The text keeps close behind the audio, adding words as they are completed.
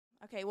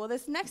Okay, well,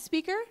 this next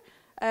speaker,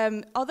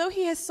 although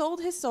he has sold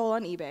his soul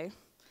on eBay,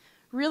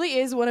 really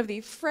is one of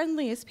the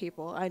friendliest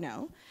people I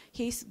know.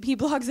 He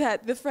blogs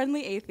at The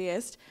Friendly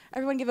Atheist.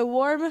 Everyone give a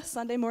warm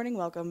Sunday morning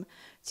welcome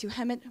to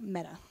Hemant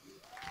Mehta.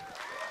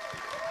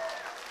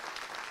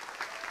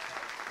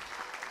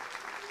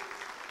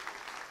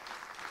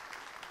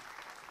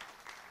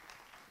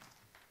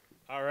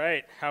 All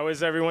right, how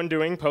is everyone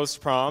doing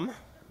post-prom?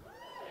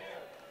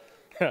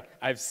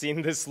 I've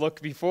seen this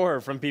look before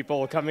from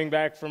people coming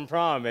back from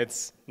prom.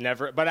 It's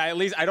never, but at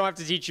least I don't have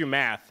to teach you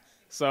math,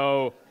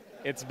 so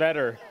it's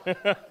better.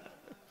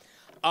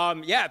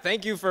 Yeah,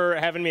 thank you for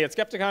having me at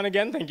Skepticon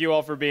again. Thank you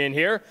all for being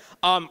here.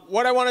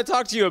 What I want to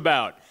talk to you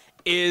about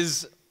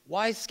is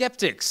why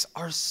skeptics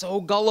are so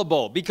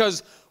gullible,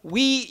 because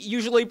we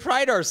usually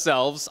pride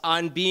ourselves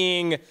on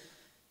being,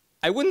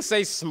 I wouldn't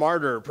say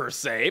smarter per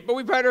se, but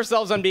we pride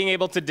ourselves on being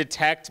able to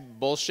detect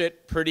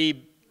bullshit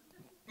pretty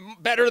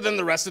better than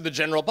the rest of the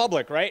general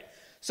public, right?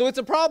 So it's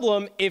a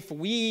problem if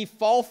we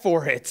fall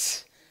for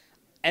it,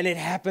 and it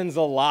happens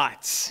a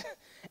lot.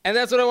 And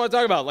that's what I want to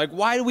talk about. Like,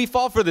 why do we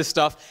fall for this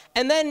stuff?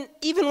 And then,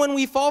 even when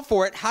we fall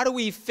for it, how do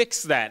we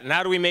fix that? And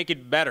how do we make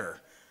it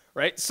better,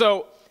 right?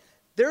 So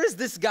there is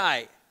this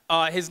guy.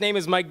 His name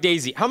is Mike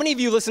Daisey. How many of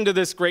you listen to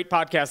this great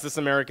podcast, This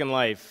American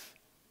Life?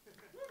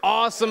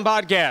 Awesome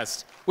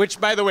podcast.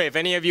 Which, by the way, if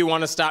any of you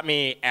want to stop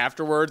me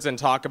afterwards and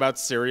talk about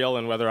cereal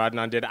and whether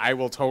Adnan did, I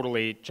will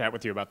totally chat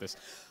with you about this.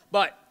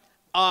 But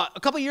a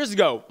couple years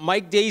ago,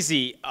 Mike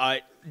Daisey,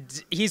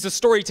 he's a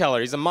storyteller,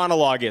 he's a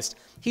monologuist.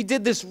 He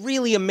did this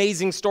really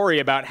amazing story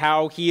about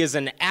how he is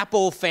an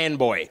Apple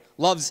fanboy,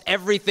 loves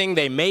everything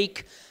they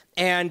make,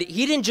 and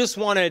he didn't just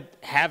want to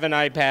have an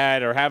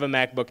iPad or have a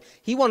MacBook,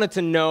 he wanted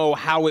to know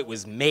how it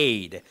was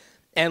made.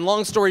 And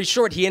long story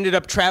short, he ended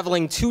up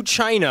traveling to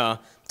China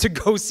to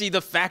go see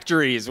the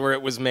factories where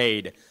it was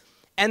made.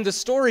 And the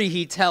story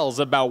he tells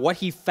about what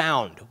he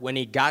found when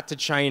he got to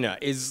China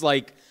is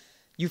like,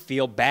 you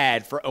feel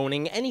bad for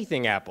owning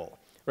anything Apple,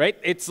 right?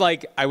 It's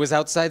like, I was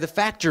outside the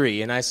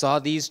factory and I saw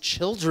these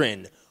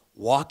children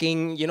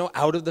walking,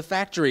 out of the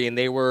factory, and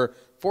they were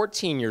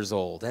 14 years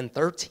old and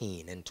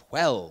 13 and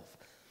 12.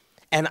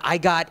 And I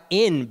got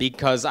in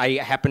because I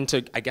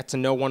get to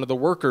know one of the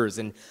workers,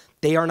 and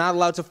they are not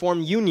allowed to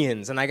form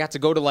unions, and I got to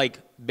go to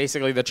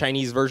basically the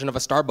Chinese version of a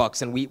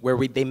Starbucks,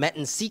 and they met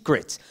in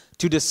secret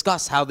to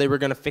discuss how they were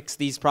going to fix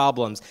these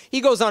problems.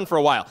 He goes on for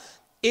a while.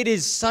 It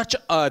is such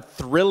a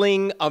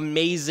thrilling,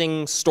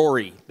 amazing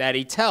story that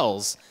he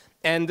tells,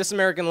 and This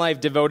American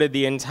Life devoted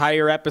the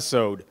entire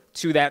episode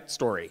to that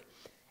story.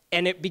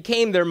 And it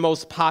became their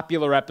most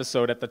popular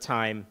episode at the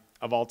time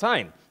of all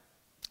time.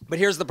 But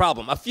here's the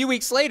problem. A few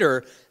weeks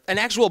later, an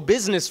actual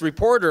business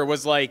reporter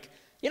was like,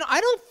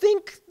 I don't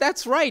think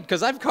that's right,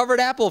 because I've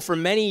covered Apple for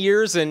many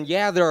years, and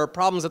yeah, there are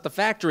problems at the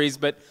factories,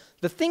 but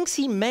the things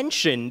he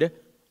mentioned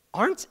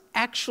aren't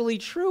actually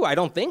true. I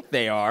don't think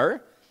they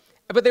are.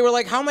 But they were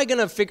like, how am I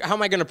going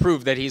to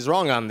prove that he's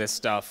wrong on this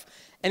stuff?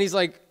 And he's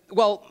like,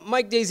 well,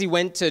 Mike Daisey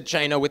went to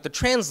China with the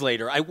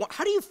translator.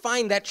 How do you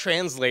find that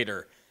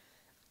translator?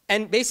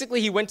 And basically,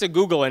 he went to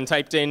Google and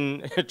typed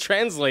in a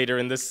translator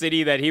in the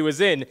city that he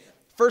was in.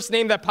 First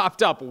name that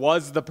popped up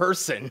was the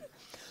person.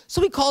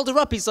 So he called her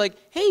up. He's like,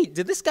 hey,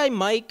 did this guy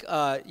Mike,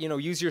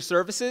 use your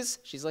services?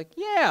 She's like,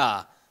 yeah.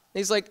 And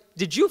he's like,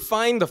 did you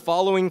find the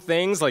following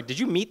things? Like, did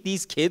you meet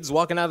these kids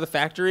walking out of the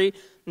factory?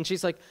 And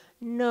she's like,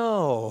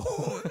 no.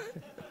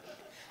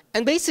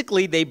 And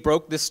basically, they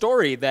broke the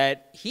story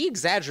that he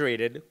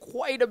exaggerated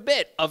quite a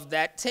bit of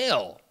that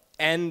tale.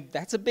 And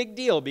that's a big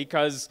deal,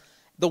 because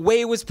the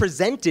way it was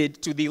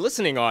presented to the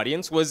listening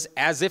audience was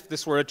as if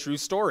this were a true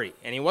story,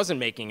 and he wasn't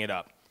making it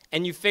up.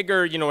 And you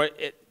figure,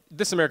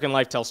 This American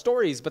Life tells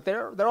stories, but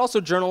they're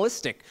also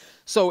journalistic.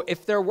 So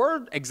if there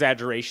were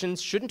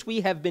exaggerations, shouldn't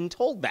we have been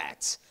told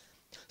that?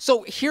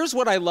 So here's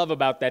what I love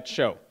about that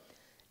show.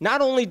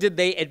 Not only did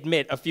they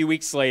admit a few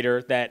weeks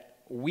later that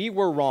we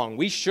were wrong,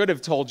 we should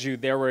have told you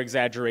there were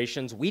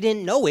exaggerations, we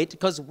didn't know it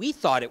because we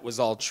thought it was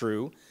all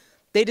true,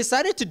 they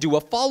decided to do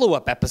a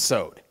follow-up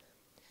episode.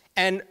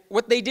 And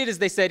what they did is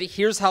they said,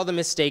 here's how the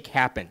mistake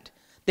happened.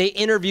 They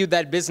interviewed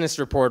that business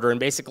reporter and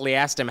basically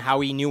asked him how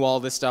he knew all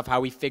this stuff,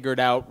 how he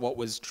figured out what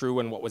was true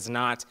and what was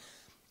not.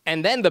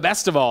 And then, the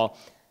best of all,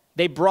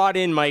 they brought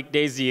in Mike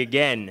Daisey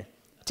again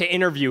to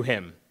interview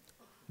him,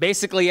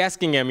 basically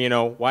asking him,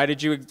 why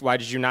did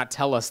you not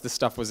tell us this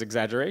stuff was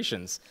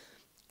exaggerations?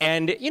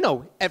 And,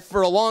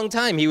 for a long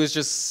time, he was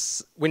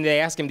just, when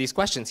they asked him these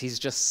questions, he's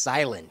just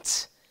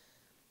silent.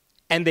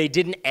 And they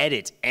didn't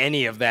edit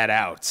any of that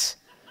out,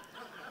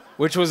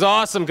 which was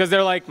awesome, because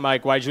they're like,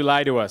 Mike, why'd you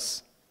lie to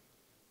us?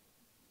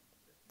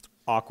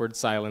 Awkward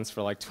silence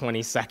for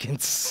 20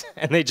 seconds,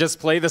 and they just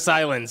play the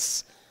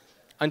silence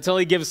until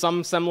he gives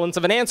some semblance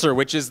of an answer,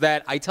 which is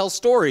that I tell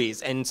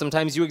stories, and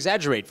sometimes you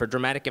exaggerate for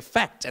dramatic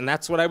effect, and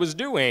that's what I was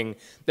doing.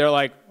 They're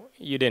like,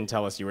 you didn't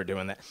tell us you were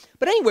doing that.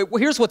 But anyway,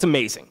 here's what's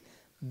amazing.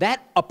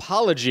 That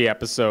apology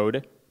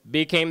episode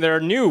became their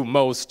new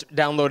most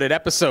downloaded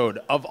episode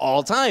of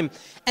all time,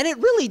 and it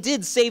really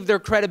did save their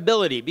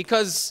credibility,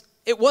 because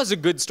it was a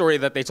good story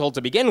that they told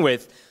to begin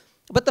with.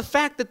 But the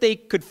fact that they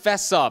could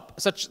fess up,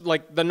 such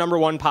like the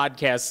 #1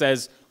 podcast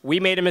says, we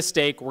made a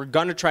mistake, we're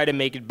going to try to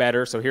make it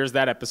better, so here's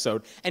that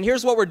episode. And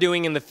here's what we're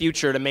doing in the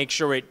future to make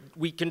sure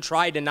we can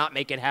try to not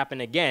make it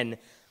happen again.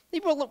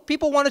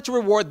 People wanted to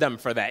reward them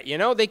for that, you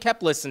know? They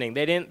kept listening.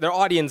 Their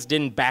audience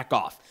didn't back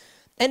off.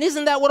 And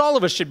isn't that what all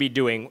of us should be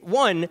doing?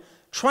 One,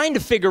 trying to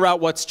figure out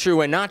what's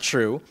true and not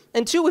true.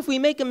 And two, if we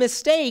make a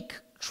mistake,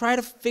 try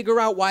to figure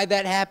out why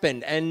that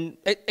happened and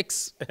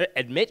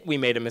admit we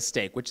made a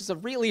mistake, which is a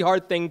really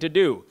hard thing to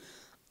do.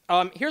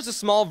 Here's a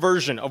small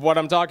version of what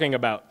I'm talking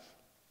about.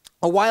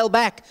 A while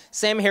back,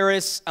 Sam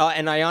Harris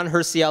and Ayaan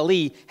Hirsi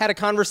Ali had a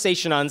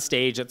conversation on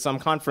stage at some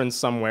conference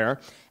somewhere,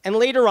 and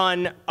later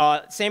on,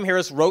 Sam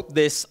Harris wrote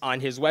this on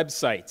his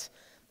website.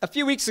 A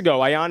few weeks ago,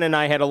 Ayaan and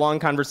I had a long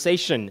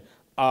conversation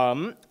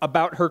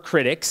about her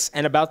critics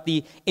and about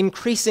the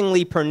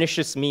increasingly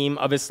pernicious meme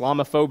of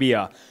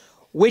Islamophobia,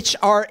 which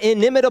our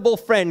inimitable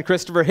friend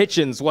Christopher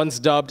Hitchens once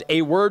dubbed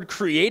a word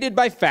created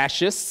by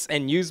fascists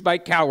and used by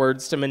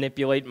cowards to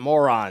manipulate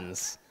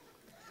morons.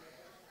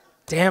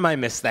 Damn, I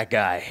miss that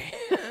guy.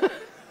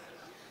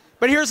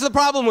 But here's the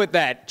problem with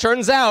that.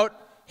 Turns out,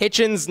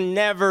 Hitchens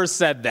never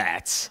said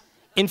that.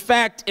 In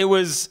fact, it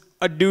was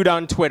a dude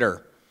on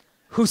Twitter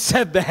who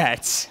said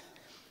that.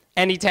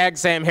 And he tagged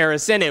Sam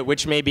Harris in it,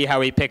 which may be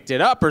how he picked it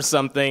up or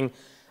something.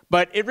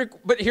 But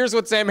here's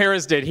what Sam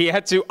Harris did. He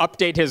had to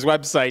update his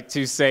website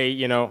to say,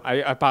 you know, I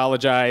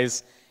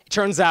apologize. It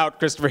turns out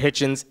Christopher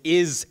Hitchens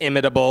is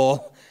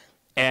imitable.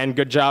 And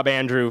good job,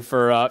 Andrew,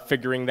 for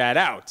figuring that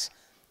out.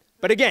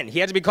 But again, he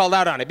had to be called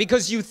out on it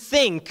because you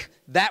think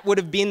that would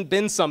have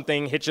been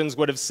something Hitchens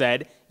would have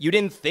said. You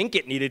didn't think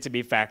it needed to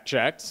be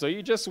fact-checked, so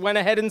you just went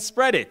ahead and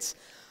spread it.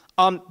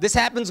 This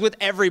happens with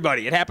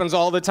everybody. It happens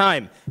all the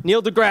time.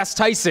 Neil deGrasse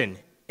Tyson,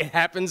 it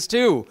happens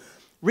too.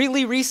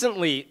 Really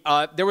recently,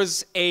 there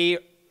was a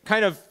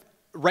kind of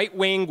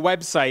right-wing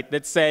website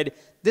that said,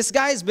 this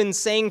guy's been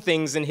saying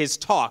things in his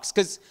talks,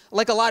 because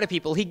like a lot of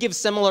people, he gives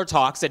similar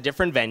talks at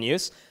different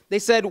venues. They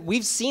said,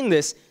 we've seen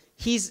this.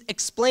 He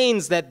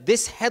explains that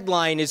this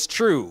headline is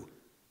true,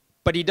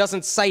 but he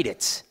doesn't cite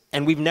it.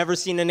 And we've never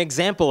seen an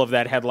example of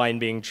that headline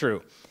being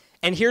true.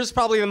 And here's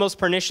probably the most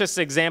pernicious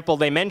example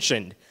they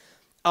mentioned.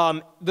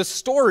 The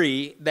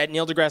story that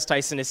Neil deGrasse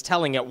Tyson is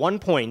telling at one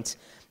point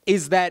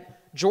is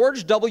that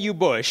George W.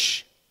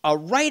 Bush,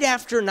 right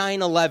after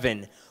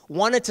 9/11,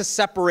 wanted to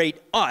separate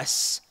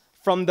us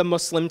from the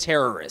Muslim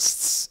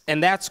terrorists.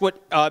 And that's what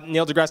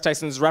Neil deGrasse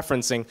Tyson is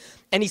referencing.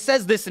 And he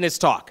says this in his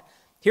talk.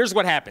 Here's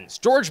what happens.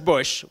 George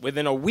Bush,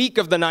 within a week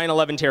of the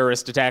 9/11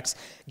 terrorist attacks,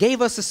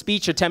 gave us a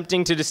speech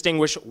attempting to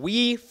distinguish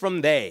we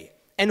from they.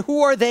 And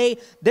who are they?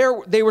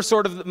 They were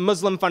sort of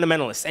Muslim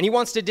fundamentalists. And he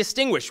wants to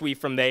distinguish we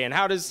from they. And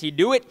how does he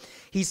do it?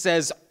 He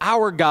says,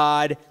 our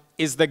God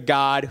is the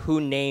God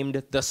who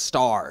named the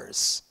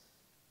stars.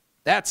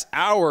 That's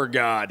our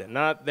God,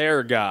 not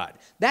their God.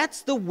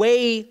 That's the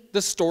way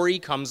the story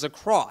comes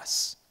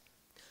across.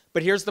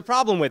 But here's the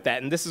problem with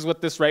that, and this is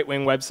what this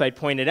right-wing website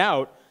pointed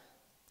out.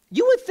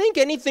 You would think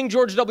anything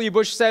George W.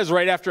 Bush says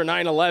right after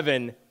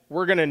 9/11,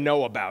 we're going to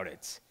know about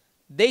it.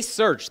 They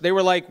searched. They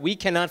were like, we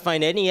cannot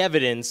find any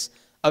evidence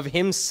of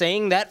him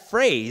saying that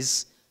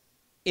phrase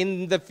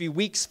in the few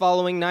weeks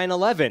following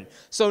 9/11.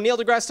 So Neil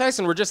deGrasse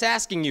Tyson, we're just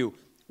asking you,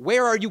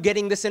 where are you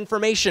getting this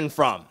information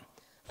from?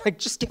 Like,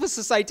 just give us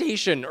a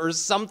citation or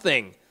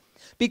something.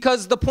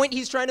 Because the point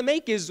he's trying to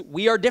make is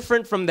we are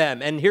different from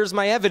them, and here's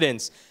my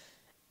evidence.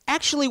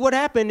 Actually, what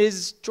happened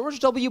is George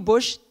W.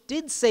 Bush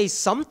did say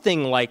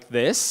something like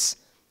this,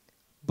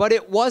 but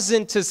it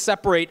wasn't to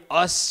separate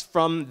us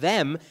from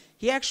them.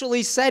 He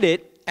actually said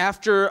it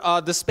after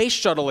the space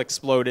shuttle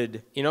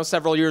exploded,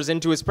 several years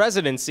into his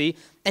presidency,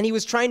 and he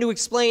was trying to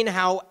explain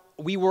how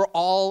we were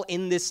all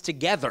in this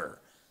together.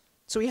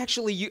 So he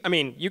actually,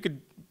 you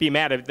could be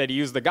mad at that he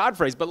used the God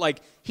phrase, but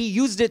he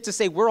used it to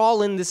say we're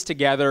all in this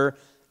together.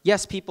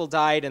 Yes, people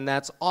died, and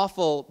that's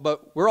awful,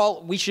 but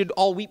we should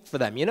all weep for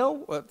them,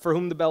 for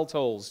whom the bell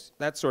tolls,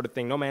 that sort of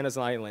thing. No man is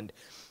an island.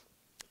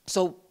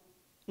 So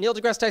Neil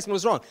deGrasse Tyson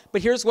was wrong.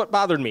 But here's what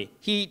bothered me.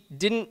 He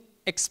didn't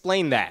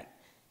explain that.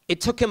 It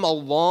took him a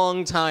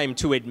long time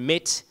to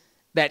admit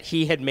that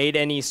he had made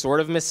any sort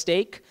of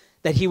mistake,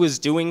 that he was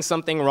doing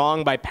something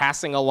wrong by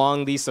passing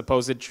along these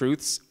supposed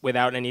truths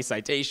without any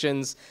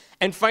citations.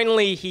 And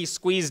finally, he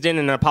squeezed in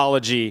an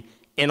apology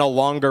in a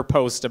longer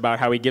post about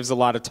how he gives a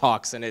lot of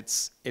talks, and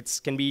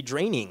it can be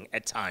draining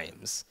at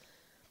times.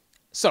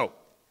 So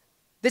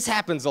this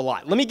happens a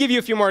lot. Let me give you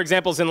a few more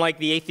examples in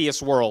the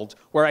atheist world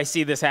where I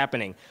see this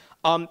happening.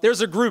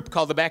 There's a group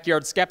called the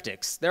Backyard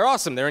Skeptics. They're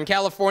awesome. They're in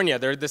California.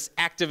 They're this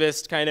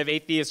activist kind of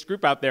atheist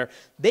group out there.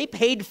 They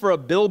paid for a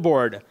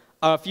billboard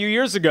a few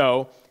years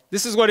ago.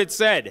 This is what it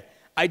said.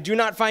 I do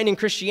not find in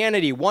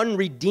Christianity one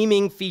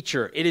redeeming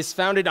feature. It is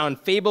founded on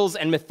fables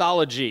and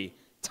mythology.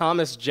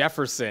 Thomas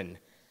Jefferson.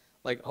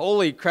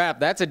 Holy crap,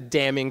 that's a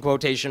damning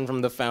quotation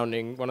from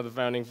one of the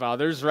founding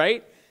fathers,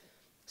 right?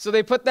 So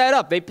they put that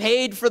up. They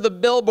paid for the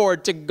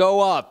billboard to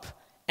go up.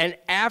 And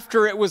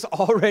after it was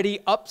already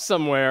up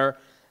somewhere,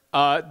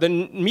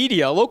 the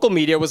media, local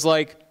media, was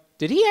like,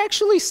 did he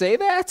actually say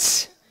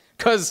that?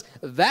 Because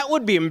that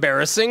would be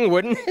embarrassing,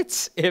 wouldn't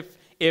it?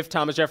 If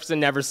Thomas Jefferson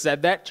never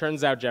said that.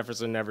 Turns out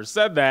Jefferson never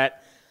said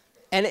that.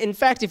 And in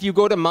fact, if you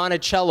go to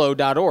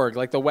Monticello.org,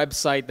 like the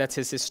website that's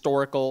his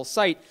historical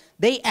site,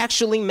 they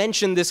actually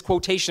mention this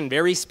quotation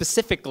very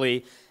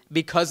specifically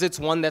because it's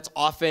one that's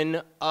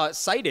often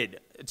cited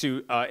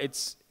to,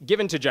 it's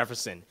given to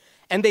Jefferson.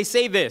 And they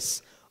say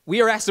this: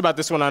 we are asked about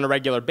this one on a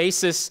regular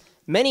basis.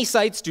 Many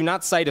sites do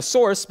not cite a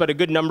source, but a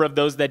good number of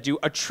those that do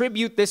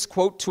attribute this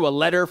quote to a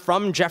letter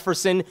from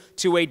Jefferson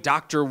to a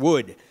Dr.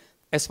 Wood.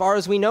 As far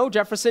as we know,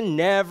 Jefferson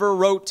never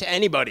wrote to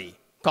anybody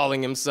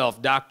calling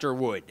himself Dr.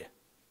 Wood.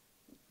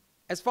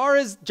 As far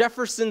as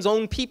Jefferson's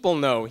own people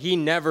know, he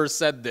never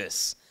said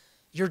this.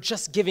 You're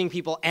just giving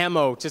people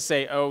ammo to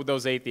say, oh,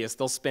 those atheists,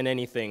 they'll spin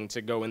anything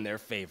to go in their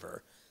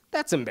favor.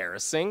 That's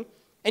embarrassing.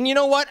 And you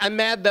know what? I'm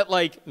mad that,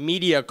 like,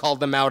 media called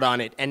them out on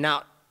it and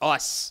not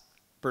us,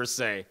 per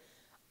se.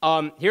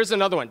 Here's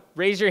another one.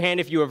 Raise your hand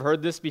if you have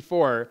heard this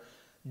before.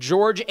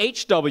 George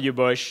H.W.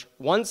 Bush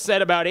once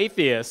said about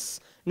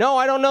atheists, no,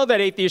 I don't know that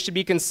atheists should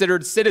be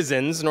considered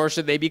citizens, nor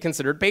should they be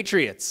considered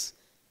patriots.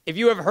 If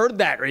you have heard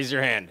that, raise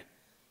your hand.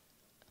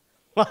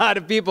 A lot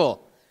of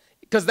people,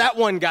 because that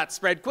one got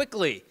spread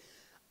quickly.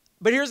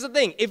 But here's the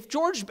thing. If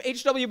George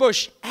H.W.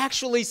 Bush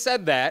actually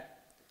said that,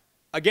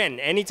 again,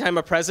 anytime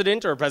a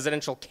president or a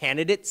presidential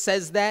candidate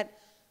says that,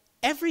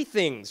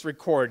 everything's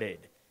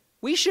recorded.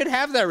 We should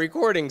have that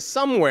recording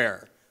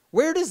somewhere.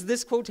 Where does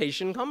this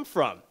quotation come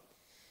from?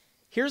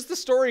 Here's the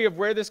story of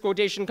where this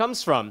quotation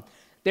comes from.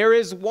 There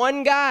is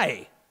one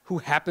guy who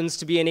happens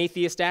to be an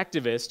atheist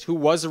activist who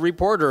was a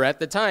reporter at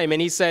the time,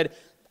 and he said,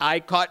 I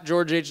caught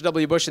George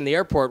H.W. Bush in the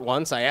airport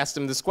once. I asked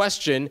him this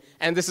question,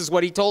 and this is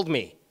what he told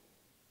me.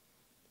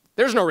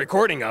 There's no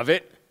recording of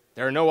it.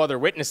 There are no other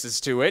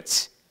witnesses to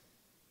it.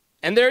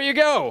 And there you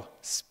go.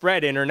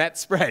 Spread, internet,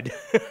 spread.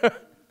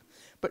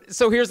 But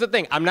so here's the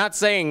thing. I'm not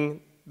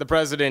saying the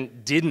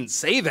president didn't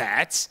say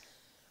that,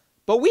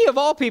 but we of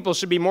all people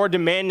should be more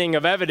demanding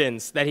of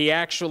evidence that he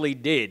actually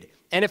did.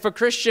 And if a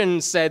Christian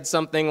said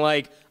something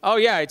like, oh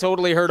yeah, I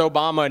totally heard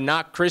Obama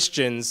knock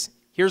Christians,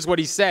 here's what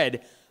he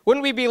said,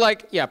 wouldn't we be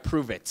like, yeah,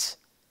 prove it?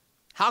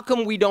 How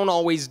come we don't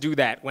always do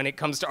that when it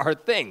comes to our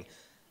thing?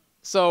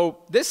 So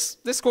this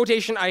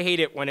quotation, I hate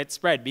it when it's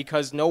spread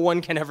because no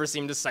one can ever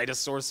seem to cite a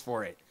source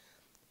for it.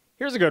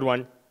 Here's a good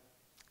one.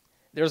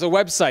 There's a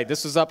website,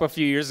 this was up a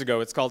few years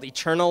ago, it's called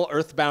Eternal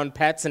Earthbound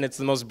Pets, and it's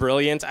the most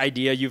brilliant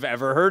idea you've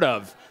ever heard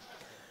of.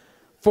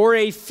 For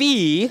a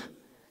fee,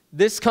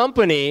 this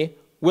company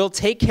will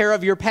take care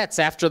of your pets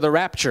after the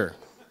rapture.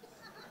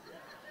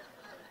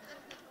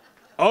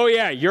 Oh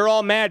yeah, you're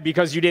all mad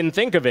because you didn't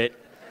think of it.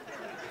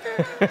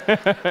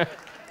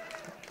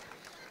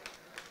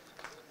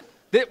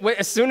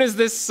 As soon as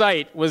this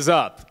site was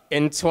up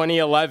in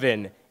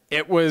 2011,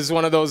 it was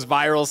one of those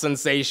viral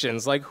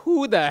sensations. Like,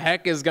 who the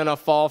heck is going to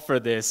fall for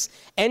this?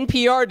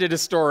 NPR did a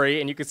story,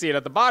 and you can see it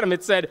at the bottom.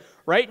 It said,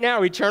 right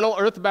now, Eternal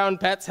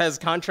Earthbound Pets has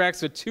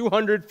contracts with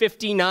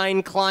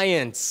 259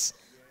 clients.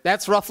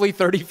 That's roughly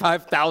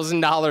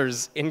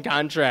 $35,000 in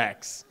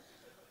contracts.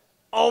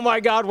 Oh my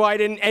God, why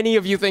didn't any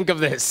of you think of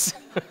this?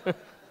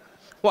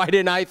 Why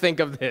didn't I think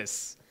of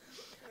this?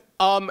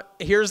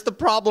 Here's the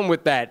problem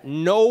with that.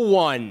 No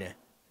one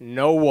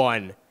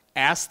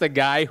asked the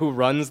guy who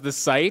runs the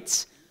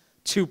site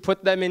to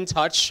put them in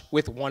touch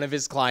with one of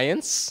his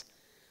clients.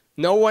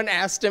 No one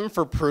asked him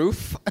for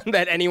proof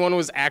that anyone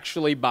was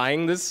actually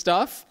buying this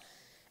stuff.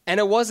 And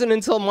it wasn't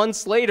until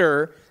months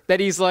later that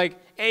he's like,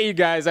 hey, you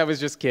guys, I was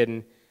just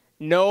kidding.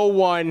 No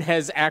one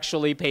has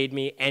actually paid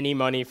me any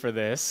money for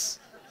this.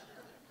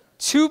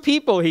 2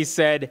 people, he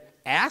said,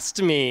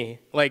 asked me,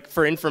 like,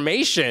 for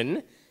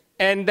information.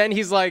 And then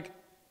he's like,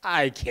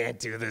 I can't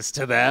do this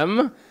to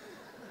them.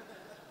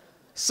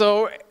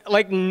 So,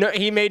 like,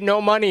 he made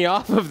no money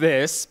off of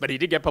this, but he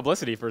did get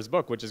publicity for his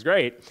book, which is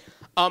great.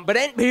 But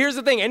here's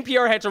the thing.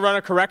 NPR had to run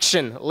a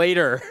correction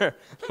later.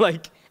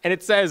 And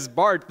it says,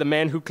 Bart, the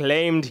man who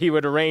claimed he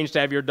would arrange to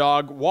have your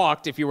dog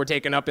walked if you were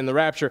taken up in the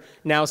rapture,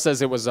 now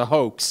says it was a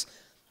hoax.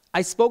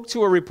 I spoke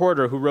to a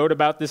reporter who wrote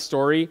about this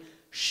story.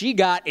 She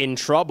got in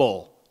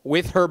trouble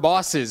with her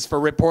bosses for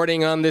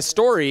reporting on this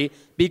story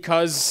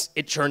because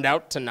it turned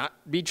out to not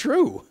be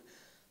true.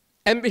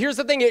 And here's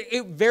the thing,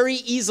 it very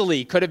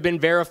easily could have been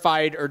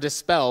verified or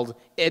dispelled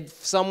if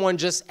someone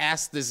just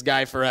asked this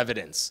guy for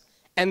evidence.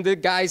 And the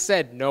guy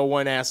said, no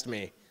one asked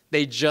me.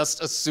 They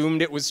just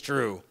assumed it was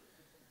true.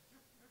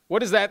 What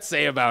does that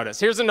say about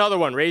us? Here's another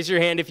one. Raise your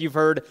hand if you've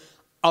heard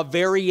a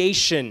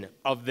variation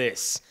of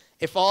this.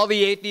 If all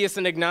the atheists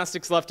and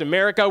agnostics left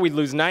America, we'd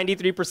lose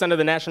 93% of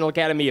the National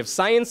Academy of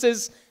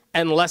Sciences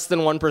and less than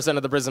 1%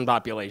 of the prison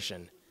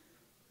population.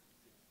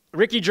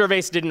 Ricky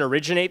Gervais didn't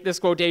originate this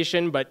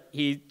quotation, but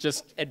he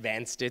just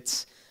advanced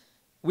it.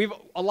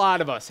 A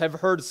lot of us have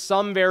heard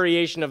some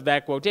variation of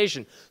that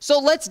quotation. So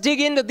let's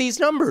dig into these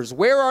numbers.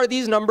 Where are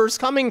these numbers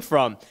coming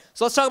from?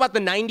 So let's talk about the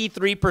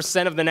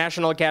 93% of the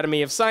National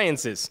Academy of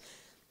Sciences.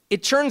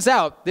 It turns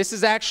out this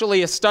is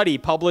actually a study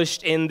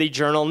published in the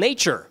journal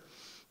Nature.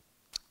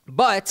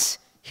 But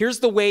Here's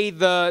the way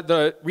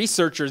the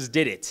researchers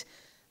did it.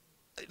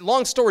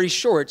 Long story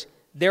short,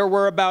 there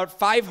were about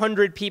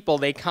 500 people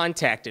they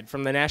contacted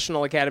from the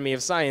National Academy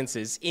of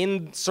Sciences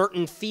in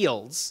certain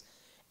fields,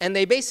 and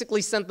they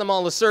basically sent them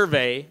all a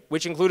survey,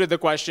 which included the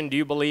question, do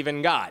you believe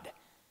in God?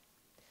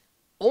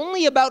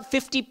 Only about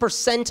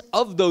 50%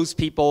 of those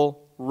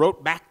people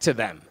wrote back to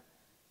them.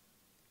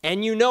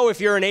 And you know,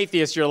 if you're an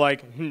atheist, you're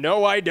like,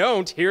 no, I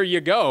don't, here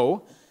you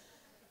go.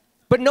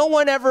 But no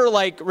one ever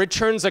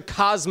returns a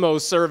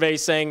Cosmos survey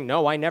saying,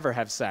 no, I never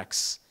have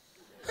sex.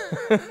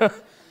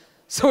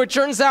 So it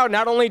turns out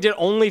not only did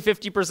only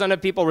 50%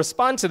 of people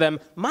respond to them,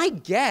 my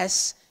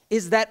guess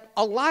is that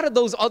a lot of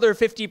those other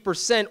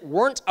 50%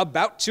 weren't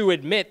about to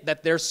admit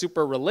that they're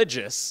super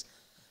religious,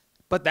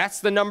 but that's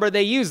the number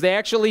they used. They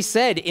actually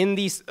said in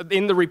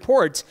the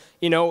report,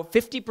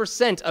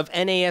 50% of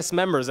NAS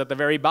members at the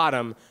very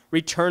bottom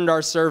returned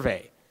our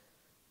survey.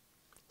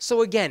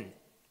 So again,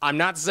 I'm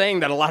not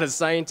saying that a lot of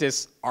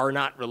scientists are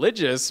not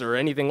religious or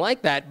anything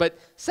like that, but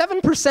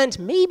 7%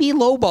 may be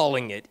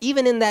lowballing it,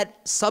 even in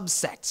that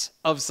subset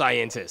of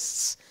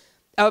scientists.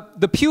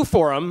 The Pew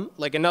Forum,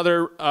 like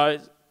another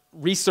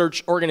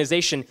research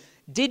organization,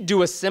 did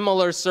do a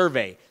similar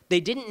survey. They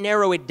didn't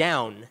narrow it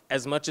down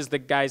as much as the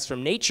guys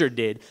from Nature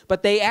did,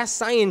 but they asked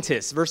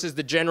scientists versus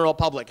the general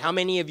public, how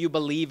many of you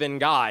believe in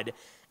God?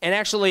 And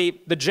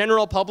actually, the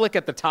general public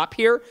at the top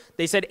here,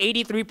 they said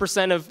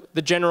 83% of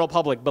the general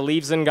public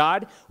believes in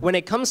God. When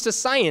it comes to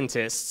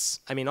scientists,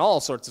 I mean all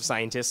sorts of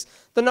scientists,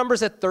 the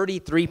number's at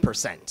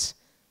 33%.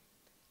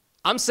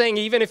 I'm saying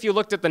even if you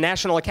looked at the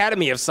National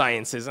Academy of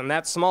Sciences and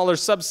that smaller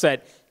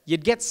subset,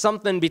 you'd get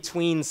something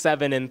between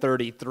 7 and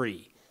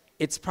 33.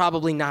 It's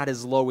probably not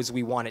as low as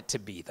we want it to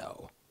be,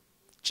 though.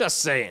 Just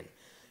saying.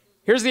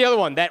 Here's the other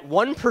one, that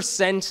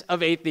 1%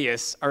 of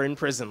atheists are in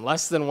prison,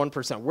 less than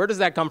 1%. Where does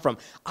that come from?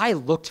 I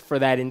looked for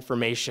that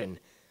information.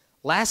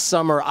 Last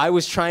summer, I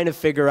was trying to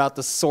figure out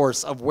the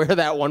source of where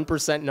that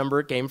 1%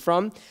 number came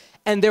from,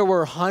 and there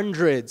were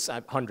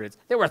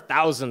there were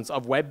thousands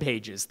of web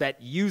pages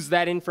that use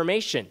that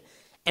information.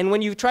 And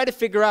when you try to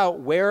figure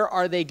out where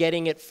are they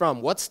getting it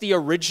from, what's the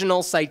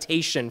original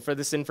citation for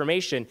this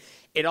information,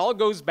 it all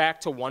goes back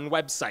to one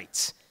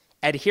website,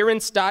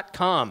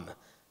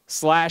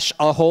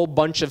 adherence.com/a whole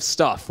bunch of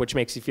stuff, which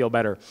makes you feel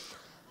better.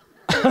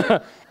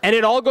 And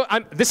it all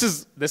this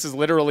is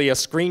literally a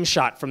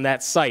screenshot from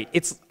that site.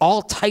 It's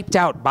all typed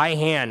out by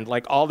hand,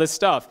 like all this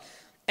stuff.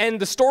 And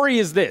the story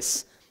is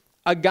this.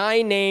 A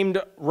guy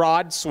named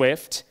Rod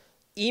Swift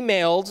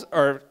emailed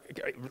or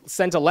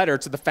sent a letter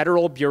to the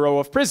Federal Bureau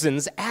of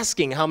Prisons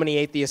asking how many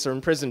atheists are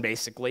in prison,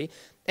 basically.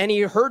 And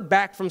he heard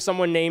back from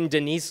someone named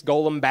Denise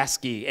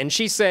Golombaski, and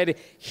she said,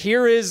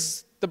 here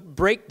is the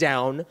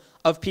breakdown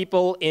of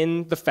people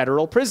in the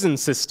federal prison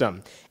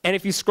system. And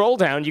if you scroll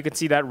down, you can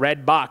see that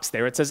red box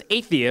there. It says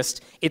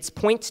atheist. It's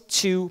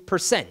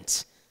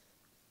 0.2%.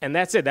 And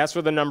that's it. That's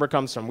where the number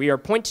comes from. We are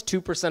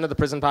 0.2% of the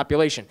prison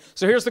population.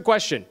 So here's the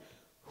question.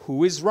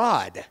 Who is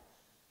Rod?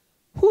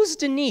 Who's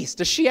Denise?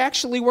 Does she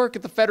actually work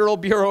at the Federal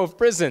Bureau of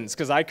Prisons?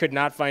 Because I could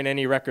not find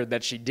any record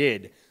that she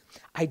did.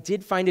 I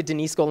did find a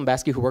Denise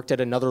Golombaski who worked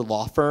at another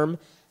law firm,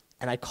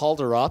 and I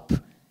called her up,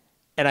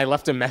 and I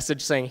left a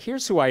message saying,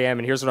 here's who I am,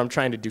 and here's what I'm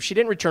trying to do. She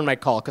didn't return my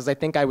call because I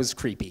think I was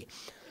creepy.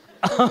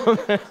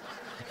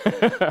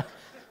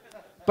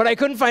 But I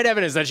couldn't find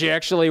evidence that she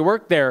actually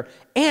worked there.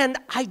 And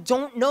I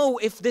don't know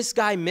if this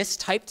guy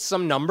mistyped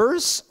some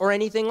numbers or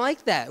anything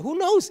like that. Who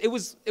knows? It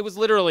was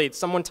literally,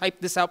 someone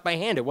typed this out by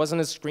hand. It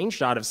wasn't a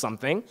screenshot of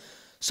something.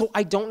 So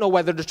I don't know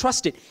whether to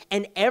trust it.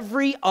 And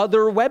every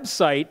other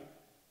website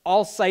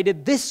all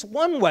cited this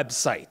one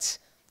website.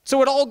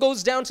 So it all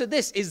goes down to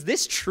this. Is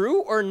this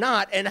true or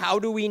not? And how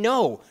do we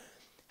know?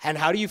 And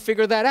how do you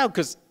figure that out?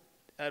 Because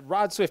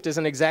Rod Swift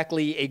isn't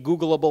exactly a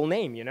Googleable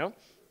name, you know?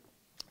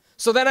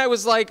 So then I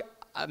was like,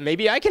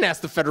 maybe I can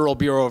ask the Federal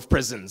Bureau of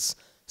Prisons.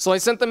 So I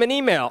sent them an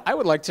email. I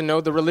would like to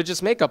know the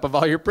religious makeup of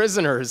all your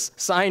prisoners.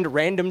 Signed,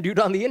 random dude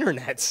on the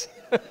internet.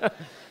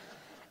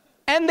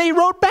 And they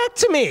wrote back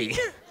to me.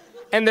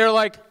 And they're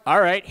like, all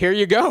right, here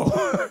you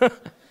go.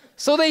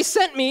 So they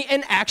sent me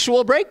an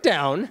actual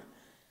breakdown.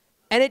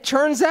 And it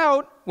turns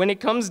out, when it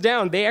comes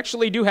down, they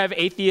actually do have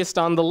atheist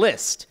on the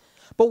list.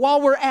 But while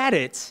we're at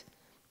it,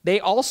 they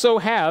also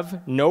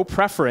have no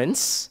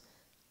preference,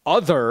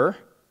 other,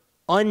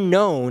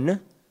 unknown.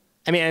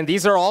 I mean, and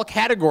these are all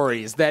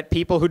categories that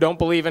people who don't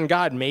believe in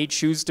God may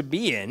choose to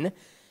be in.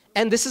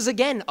 And this is,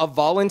 again, a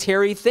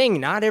voluntary thing.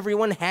 Not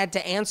everyone had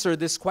to answer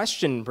this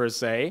question, per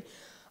se.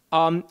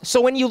 So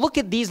when you look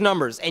at these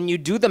numbers and you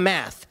do the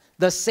math,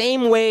 the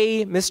same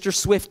way Mr.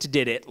 Swift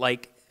did it,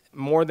 like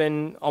more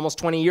than almost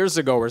 20 years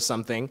ago or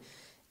something,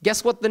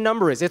 guess what the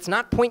number is? It's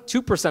not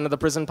 0.2% of the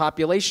prison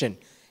population.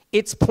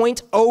 It's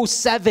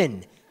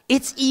 0.07.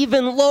 It's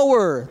even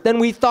lower than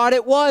we thought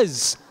it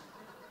was.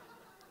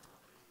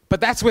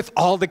 But that's with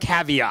all the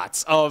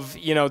caveats of,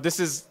 you know, this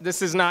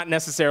is not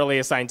necessarily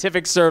a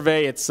scientific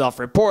survey. It's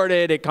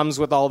self-reported. It comes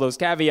with all those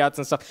caveats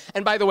and stuff.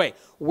 And by the way,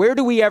 where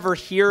do we ever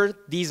hear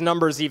these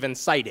numbers even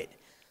cited?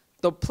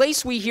 The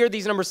place we hear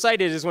these numbers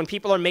cited is when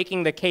people are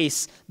making the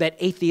case that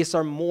atheists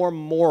are more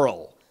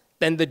moral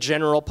than the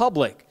general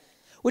public,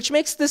 which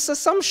makes this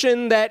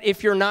assumption that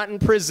if you're not in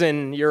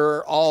prison,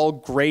 you're all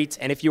great,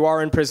 and if you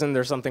are in prison,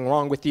 there's something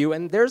wrong with you,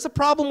 and there's a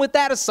problem with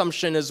that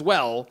assumption as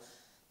well.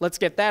 Let's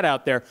get that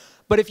out there.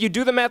 But if you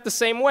do the math the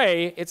same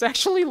way, it's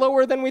actually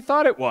lower than we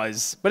thought it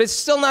was. But it's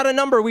still not a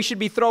number we should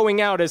be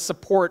throwing out as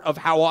support of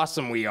how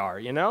awesome we are,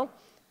 you know?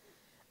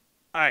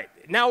 All right,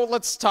 now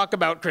let's talk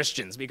about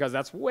Christians, because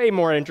that's way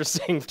more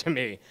interesting to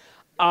me.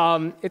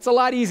 It's a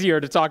lot easier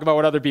to talk about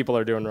what other people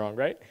are doing wrong,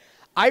 right?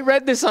 I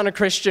read this on a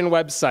Christian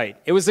website.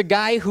 It was a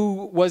guy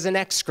who was an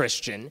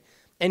ex-Christian,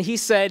 and he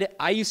said,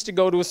 I used to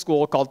go to a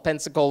school called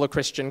Pensacola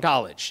Christian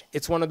College.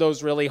 It's one of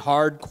those really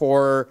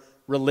hardcore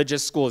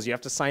religious schools. You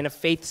have to sign a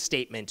faith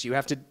statement. You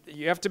have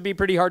to be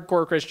pretty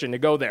hardcore Christian to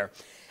go there.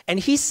 And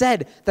he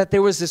said that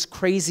there was this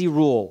crazy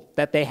rule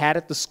that they had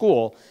at the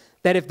school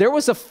that if there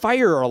was a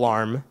fire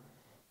alarm,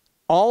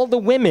 all the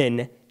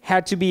women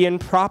had to be in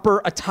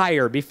proper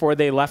attire before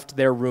they left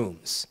their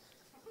rooms.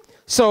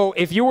 So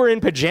if you were in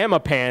pajama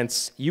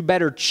pants, you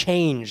better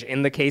change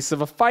in the case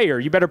of a fire.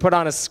 You better put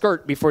on a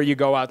skirt before you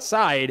go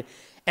outside.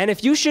 And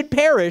if you should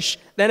perish,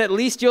 then at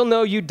least you'll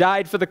know you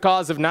died for the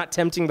cause of not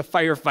tempting the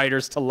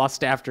firefighters to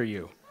lust after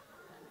you.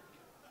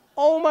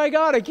 Oh my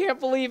God, I can't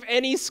believe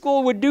any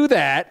school would do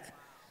that.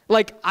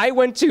 Like, I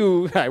went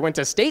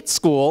to state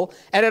school,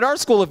 and at our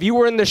school, if you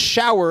were in the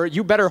shower,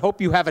 you better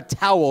hope you have a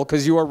towel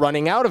because you are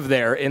running out of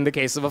there in the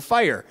case of a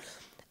fire.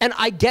 And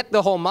I get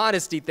the whole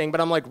modesty thing, but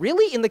I'm like,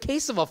 really? In the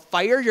case of a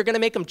fire, you're going to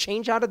make them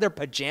change out of their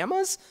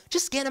pajamas?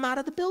 Just get them out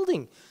of the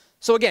building.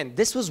 So again,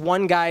 this was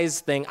one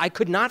guy's thing. I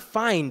could not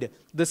find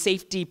the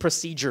safety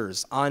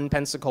procedures on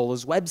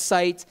Pensacola's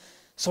website,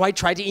 so I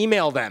tried to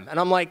email them. And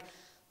I'm like,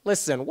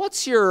 listen,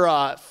 what's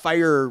your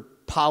fire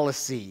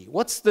policy?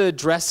 What's the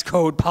dress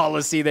code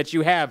policy that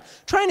you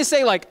have? Trying to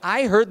say, like,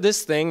 I heard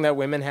this thing that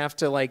women have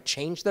to, like,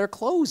 change their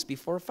clothes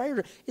before a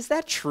fire. Is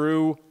that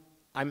true?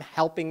 I'm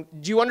helping.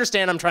 Do you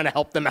understand I'm trying to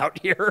help them out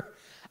here?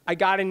 I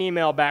got an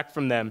email back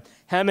from them.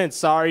 Hemant,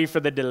 sorry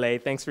for the delay.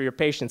 Thanks for your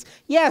patience.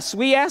 Yes,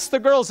 we asked the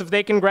girls if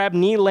they can grab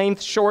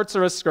knee-length shorts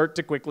or a skirt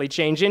to quickly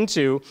change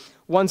into.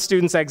 Once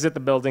students exit the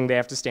building, they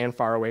have to stand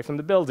far away from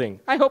the building.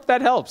 I hope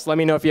that helps. Let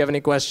me know if you have any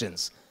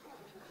questions.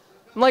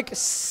 I'm like,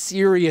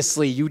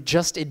 seriously, you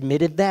just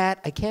admitted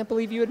that? I can't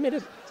believe you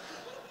admitted.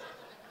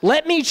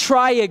 Let me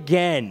try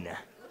again.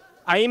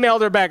 I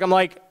emailed her back. I'm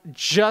like,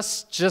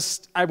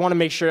 I want to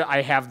make sure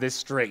I have this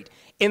straight.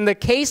 In the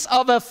case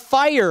of a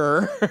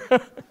fire,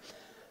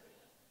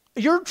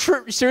 you're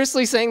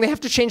seriously saying they have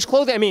to change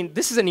clothing? I mean,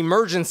 this is an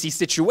emergency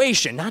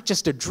situation, not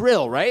just a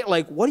drill, right?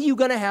 Like, what are you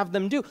going to have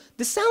them do?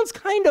 This sounds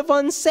kind of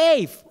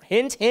unsafe.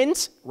 Hint,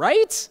 hint,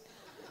 right?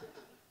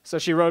 So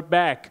she wrote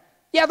back,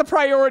 yeah, the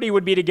priority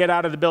would be to get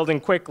out of the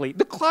building quickly.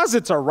 The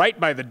closets are right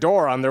by the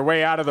door on their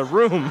way out of the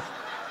room.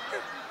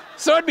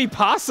 So it'd be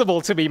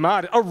possible to be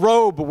modest. A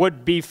robe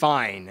would be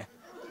fine.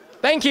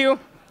 Thank you.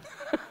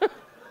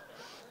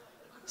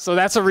 So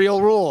that's a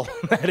real rule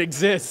that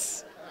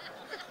exists.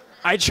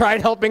 I tried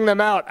helping them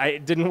out.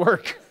 It didn't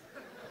work.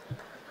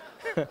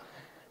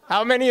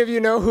 How many of you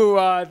know who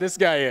this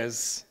guy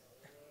is?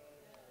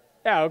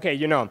 Yeah, okay,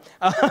 you know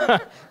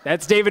him.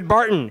 That's David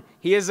Barton.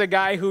 He is a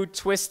guy who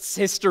twists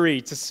history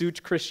to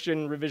suit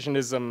Christian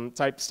revisionism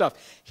type stuff.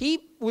 He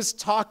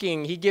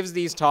gives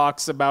these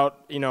talks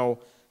about,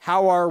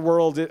 how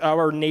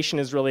our nation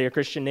is really a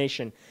Christian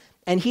nation.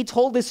 And he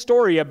told this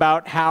story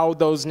about how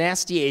those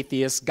nasty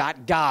atheists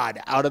got God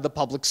out of the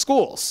public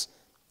schools,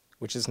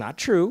 which is not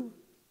true,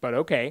 but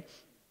okay.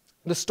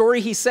 The story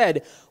he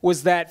said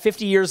was that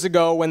 50 years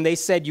ago when they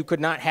said you could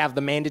not have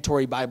the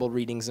mandatory Bible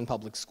readings in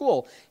public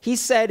school, he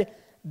said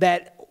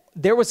that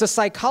there was a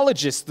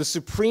psychologist the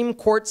Supreme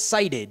Court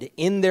cited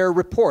in their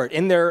report,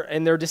 in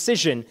their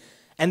decision,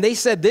 and they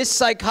said this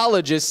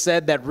psychologist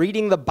said that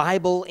reading the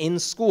Bible in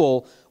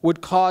school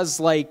would cause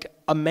like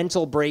a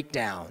mental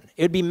breakdown.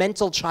 It would be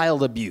mental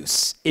child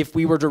abuse if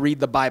we were to read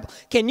the Bible.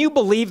 Can you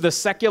believe the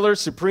secular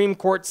Supreme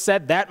Court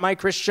said that, my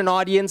Christian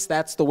audience?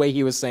 That's the way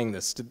he was saying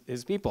this to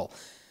his people.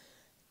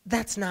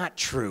 That's not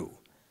true.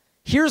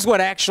 Here's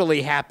what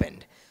actually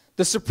happened.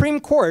 The Supreme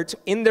Court,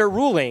 in their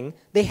ruling,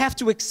 they have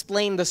to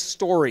explain the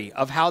story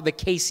of how the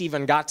case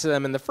even got to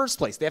them in the first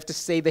place. They have to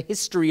say the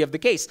history of the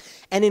case.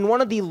 And in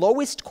one of the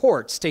lowest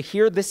courts to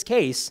hear this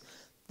case,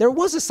 there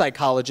was a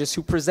psychologist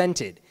who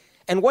presented.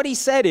 And what he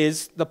said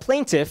is the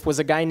plaintiff was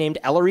a guy named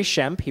Ellery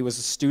Shemp. He was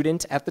a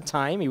student at the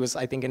time. He was,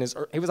 I think,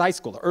 he was high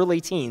school, early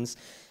teens.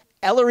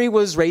 Ellery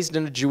was raised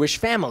in a Jewish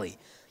family.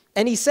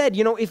 And he said,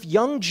 if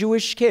young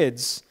Jewish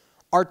kids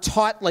are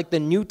taught like the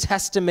New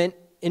Testament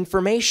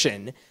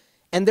information,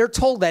 and they're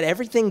told that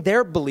everything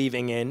they're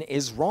believing in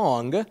is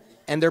wrong,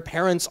 and their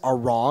parents are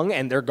wrong,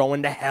 and they're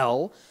going to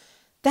hell,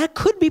 that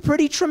could be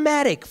pretty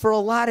traumatic for a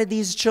lot of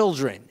these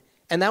children.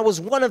 And that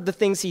was one of the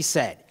things he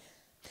said.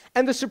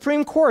 And the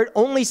Supreme Court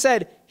only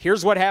said,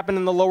 here's what happened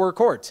in the lower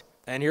court,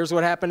 and here's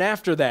what happened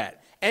after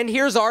that. And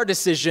here's our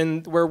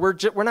decision where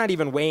we're not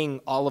even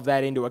weighing all of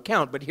that into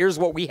account, but here's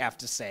what we have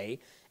to say.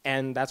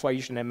 and that's why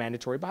you shouldn't have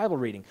mandatory Bible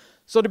reading.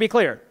 So to be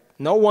clear,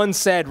 no one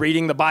said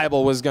reading the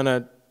Bible was going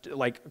to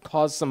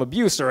cause some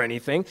abuse or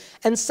anything.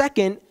 And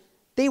second,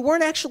 they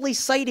weren't actually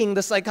citing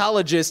the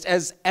psychologist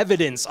as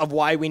evidence of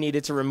why we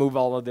needed to remove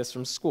all of this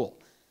from school.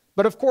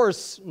 But of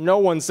course, no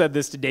one said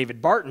this to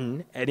David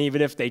Barton, and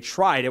even if they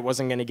tried, it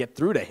wasn't going to get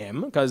through to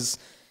him because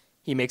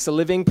he makes a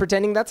living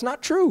pretending that's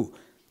not true.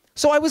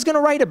 So I was going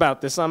to write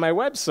about this on my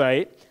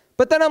website,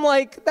 but then I'm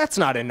like, that's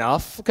not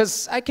enough,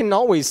 because I can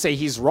always say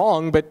he's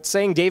wrong, but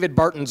saying David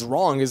Barton's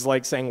wrong is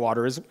like saying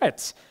water is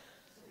wet.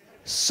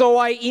 So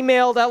I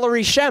emailed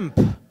Ellery Shemp,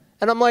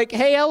 and I'm like,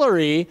 hey,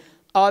 Ellery,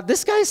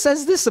 this guy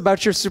says this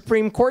about your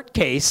Supreme Court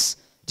case.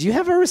 Do you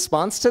have a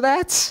response to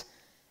that?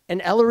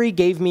 And Ellery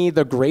gave me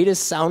the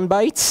greatest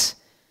soundbite,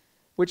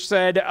 which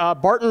said,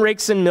 Barton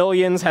rakes in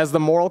millions, has the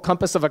moral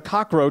compass of a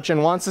cockroach,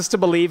 and wants us to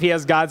believe he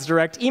has God's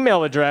direct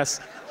email address.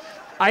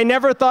 I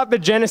never thought the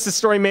Genesis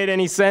story made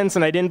any sense,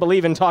 and I didn't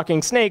believe in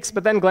talking snakes,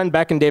 but then Glenn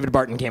Beck and David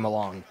Barton came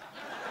along.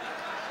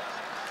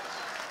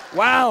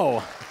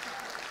 Wow.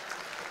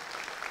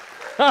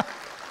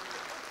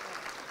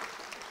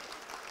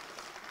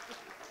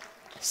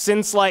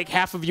 Since like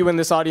half of you in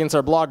this audience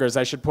are bloggers,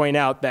 I should point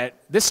out that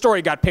this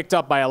story got picked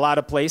up by a lot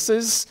of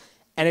places,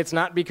 and it's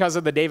not because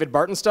of the David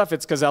Barton stuff,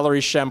 it's because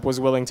Ellery Shemp was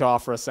willing to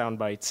offer a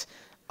soundbite,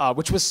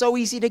 which was so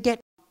easy to get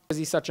because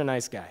he's such a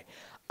nice guy.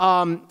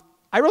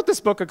 I wrote this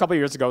book a couple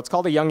years ago. It's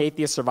called A Young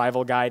Atheist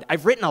Survival Guide.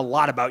 I've written a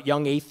lot about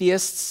young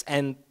atheists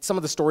and some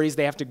of the stories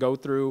they have to go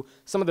through,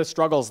 some of the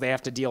struggles they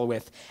have to deal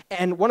with.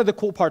 And one of the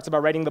cool parts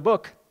about writing the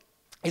book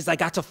is I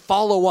got to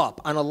follow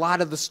up on a lot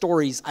of the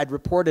stories I'd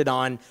reported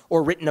on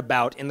or written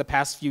about in the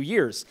past few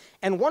years.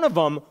 And one of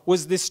them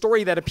was this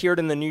story that appeared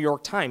in the New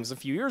York Times a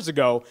few years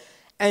ago.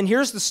 And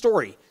here's the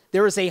story.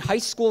 There is a high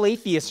school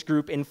atheist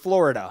group in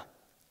Florida.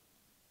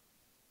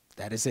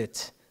 That is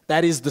it.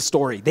 That is the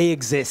story. They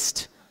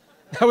exist.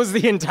 That was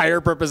the entire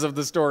purpose of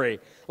the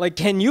story. Like,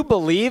 can you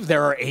believe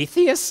there are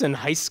atheists in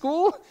high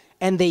school?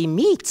 And they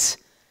meet,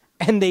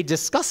 and they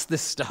discuss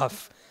this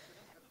stuff.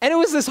 And it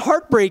was this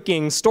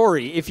heartbreaking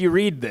story, if you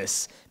read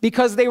this,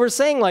 because they were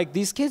saying, like,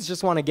 these kids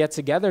just want to get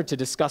together to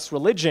discuss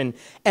religion.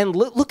 And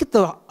look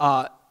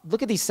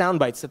at these sound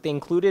bites that they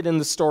included in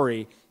the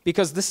story,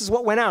 because this is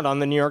what went out on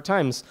the New York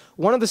Times.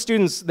 One of the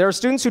students, there are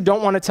students who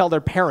don't want to tell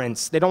their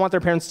parents. They don't want their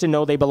parents to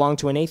know they belong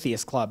to an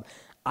atheist club.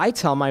 I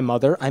tell my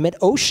mother I'm at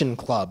Ocean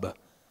Club.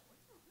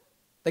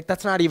 Like,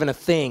 that's not even a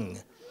thing.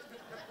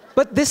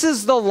 But this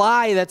is the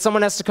lie that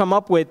someone has to come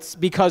up with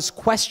because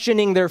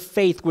questioning their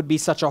faith would be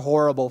such a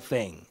horrible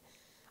thing.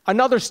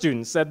 Another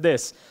student said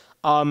this.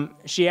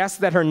 She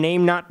asked that her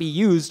name not be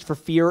used for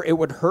fear it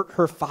would hurt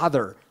her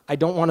father. I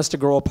don't want us to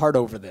grow apart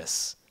over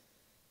this.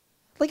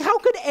 Like, how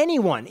could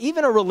anyone,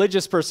 even a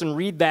religious person,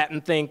 read that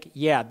and think,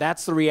 yeah,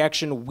 that's the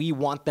reaction we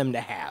want them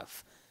to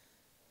have?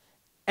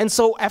 And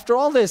so after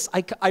all this,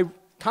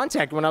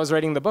 when I was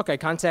writing the book, I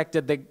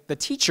contacted the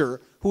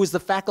teacher who was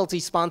the faculty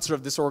sponsor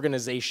of this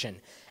organization.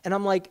 And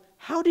I'm like,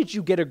 how did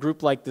you get a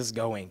group like this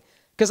going?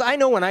 Because I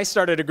know when I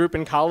started a group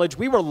in college,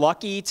 we were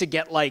lucky to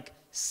get like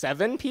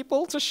 7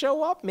 people to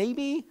show up,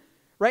 maybe,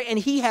 right? And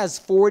he has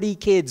 40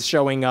 kids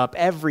showing up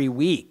every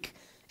week.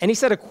 And he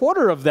said a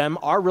quarter of them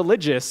are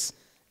religious.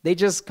 They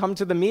just come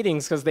to the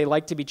meetings because they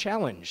like to be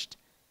challenged,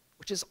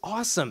 which is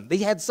awesome. They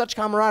had such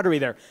camaraderie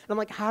there. And I'm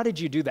like, how did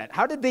you do that?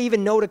 How did they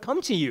even know to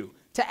come to you,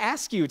 to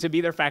ask you to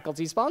be their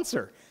faculty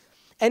sponsor?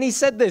 And he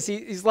said this,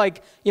 he's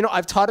like,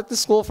 I've taught at the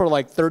school for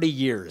like 30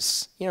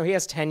 years. He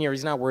has tenure,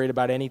 he's not worried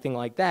about anything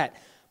like that.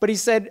 But he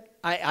said,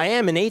 I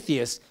am an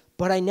atheist,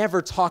 but I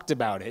never talked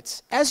about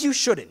it, as you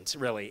shouldn't,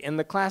 really, in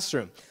the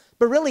classroom.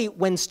 But really,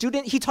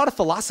 he taught a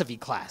philosophy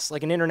class,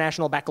 like an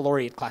international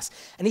baccalaureate class.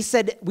 And he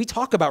said, we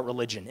talk about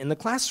religion in the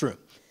classroom.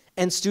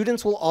 And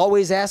students will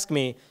always ask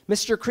me,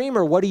 Mr.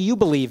 Creamer, what do you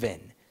believe in?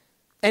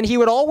 And he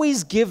would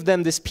always give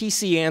them this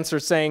PC answer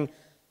saying,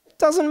 it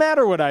doesn't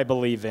matter what I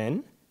believe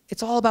in.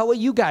 It's all about what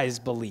you guys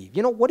believe.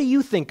 What do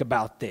you think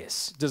about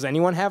this? Does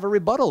anyone have a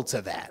rebuttal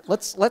to that?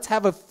 Let's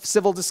have a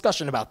civil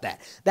discussion about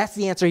that. That's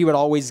the answer he would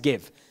always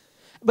give.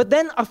 But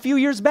then a few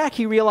years back,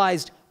 he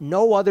realized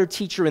no other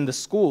teacher in the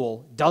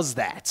school does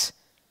that.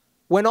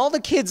 When all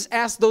the kids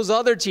ask those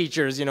other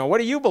teachers, what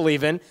do you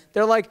believe in?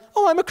 They're like,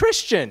 oh, I'm a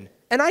Christian,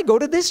 and I go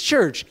to this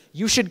church.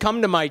 You should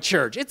come to my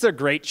church. It's a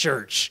great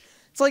church.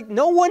 It's like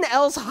no one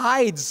else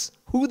hides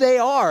who they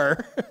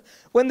are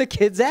when the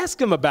kids ask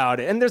them about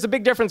it. And there's a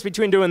big difference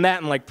between doing that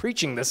and like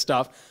preaching this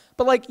stuff.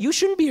 But you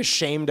shouldn't be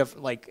ashamed of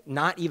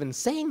not even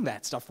saying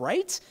that stuff,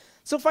 right?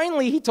 So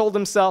finally he told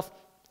himself,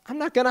 I'm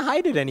not gonna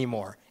hide it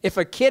anymore. If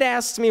a kid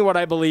asks me what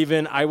I believe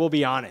in, I will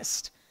be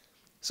honest.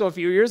 So a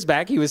few years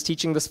back, he was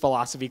teaching this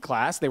philosophy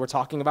class. They were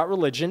talking about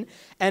religion.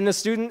 And the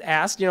student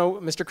asked,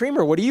 Mr.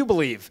 Creamer, what do you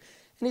believe?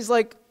 And he's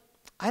like,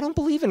 I don't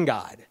believe in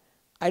God.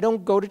 I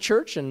don't go to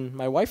church, and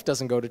my wife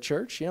doesn't go to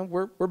church.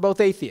 We're both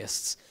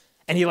atheists.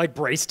 And he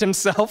braced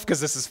himself because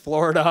this is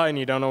Florida and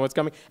you don't know what's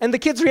coming. And the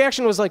kid's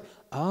reaction was like,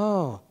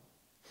 oh,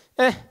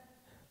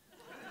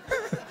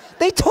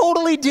 They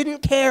totally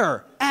didn't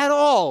care at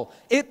all.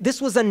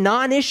 This was a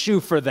non-issue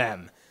for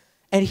them.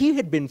 And he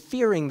had been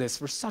fearing this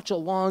for such a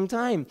long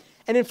time.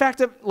 And in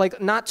fact,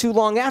 like not too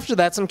long after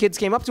that, some kids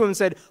came up to him and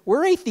said,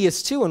 we're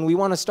atheists too, and we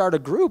want to start a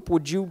group.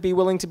 Would you be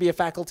willing to be a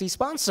faculty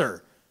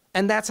sponsor?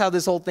 And that's how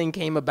this whole thing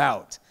came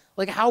about.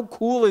 Like, how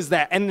cool is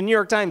that? And the New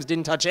York Times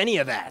didn't touch any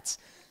of that.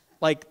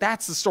 Like,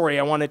 that's the story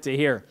I wanted to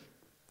hear.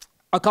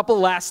 A couple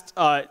last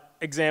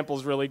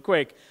examples really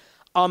quick.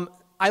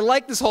 I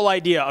like this whole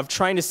idea of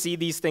trying to see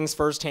these things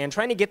firsthand,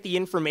 trying to get the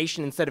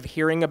information instead of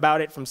hearing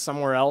about it from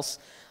somewhere else.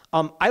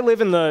 I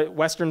live in the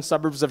western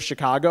suburbs of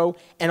Chicago,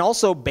 and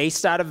also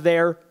based out of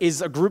there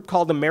is a group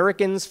called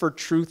Americans for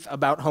Truth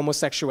About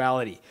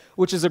Homosexuality,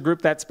 which is a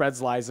group that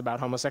spreads lies about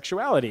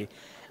homosexuality.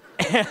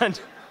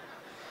 And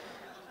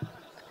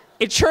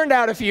it turned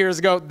out a few years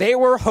ago, they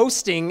were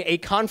hosting a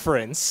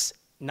conference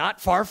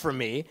not far from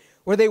me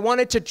where they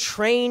wanted to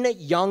train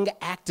young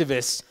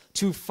activists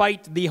to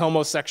fight the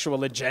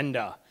homosexual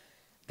agenda.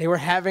 They were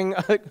having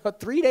a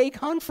 3-day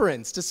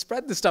conference to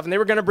spread this stuff, and they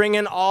were going to bring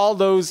in all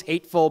those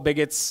hateful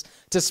bigots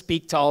to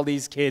speak to all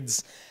these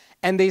kids.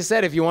 And they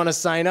said, if you want to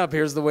sign up,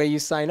 here's the way you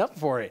sign up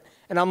for it.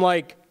 And I'm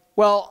like,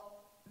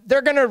 well,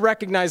 they're going to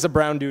recognize a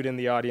brown dude in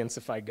the audience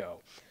if I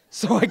go.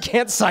 So I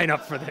can't sign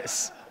up for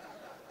this.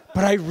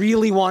 But I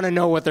really want to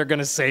know what they're going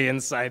to say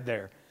inside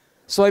there.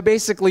 So I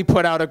basically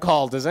put out a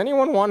call. Does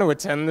anyone want to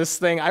attend this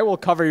thing? I will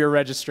cover your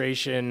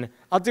registration.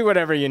 I'll do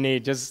whatever you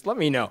need. Just let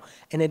me know.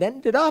 And it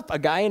ended up, a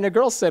guy and a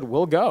girl said,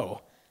 we'll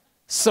go.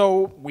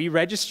 So we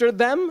registered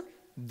them.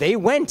 They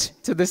went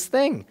to this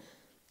thing.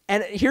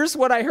 And here's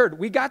what I heard.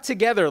 We got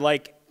together,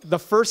 like, the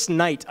first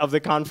night of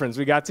the conference.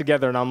 We got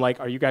together, and I'm like,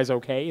 are you guys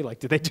okay? Like,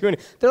 did they do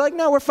anything? They're like,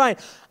 no, we're fine.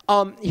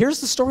 Here's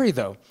the story,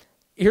 though.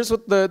 Here's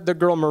what the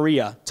girl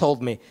Maria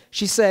told me.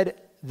 She said,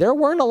 there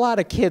weren't a lot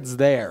of kids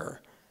there.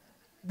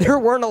 There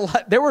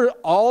were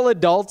all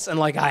adults and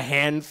like a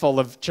handful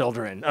of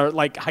children, or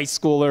like high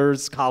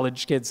schoolers,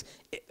 college kids,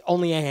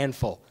 only a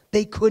handful.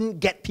 They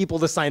couldn't get people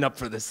to sign up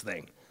for this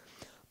thing.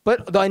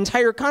 But the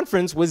entire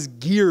conference was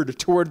geared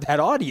toward that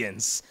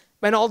audience.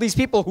 And all these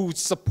people who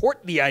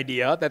support the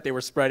idea that they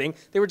were spreading,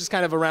 they were just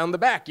kind of around the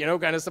back, you know,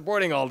 kind of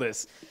supporting all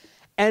this.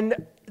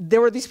 And there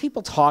were these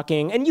people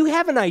talking, and you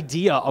have an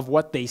idea of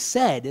what they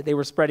said. They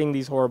were spreading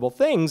these horrible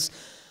things.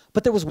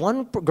 But there was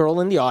one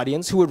girl in the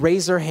audience who would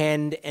raise her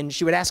hand, and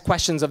she would ask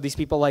questions of these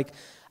people like,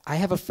 I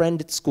have a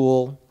friend at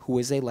school who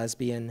is a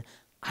lesbian.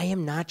 I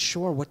am not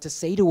sure what to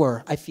say to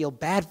her. I feel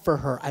bad for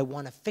her. I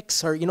want to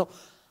fix her. You know,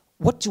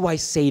 what do I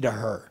say to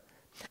her?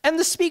 And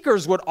the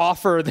speakers would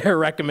offer their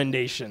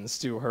recommendations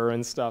to her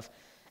and stuff.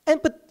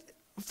 But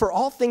for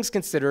all things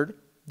considered,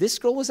 this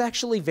girl was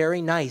actually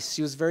very nice.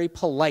 She was very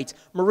polite.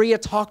 Maria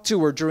talked to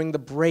her during the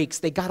breaks.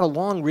 They got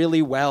along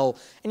really well.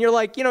 And you're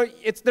like, you know,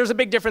 there's a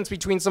big difference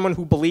between someone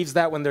who believes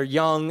that when they're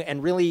young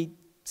and really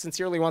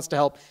sincerely wants to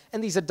help,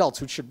 and these adults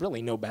who should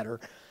really know better.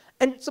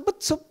 And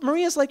so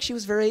Maria's like, she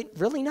was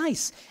really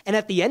nice. And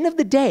at the end of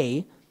the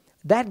day,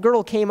 that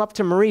girl came up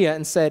to Maria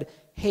and said,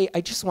 hey, I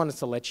just wanted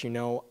to let you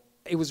know,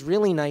 it was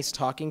really nice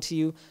talking to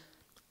you.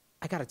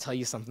 I got to tell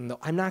you something, though.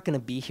 I'm not going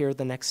to be here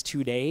the next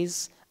 2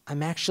 days.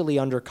 I'm actually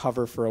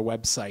undercover for a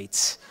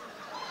website.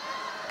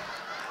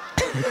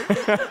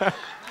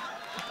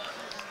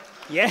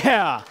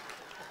 Yeah.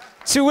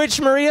 To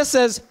which Maria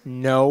says,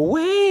 no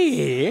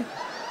way.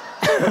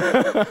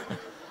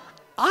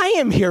 I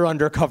am here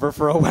undercover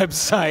for a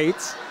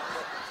website.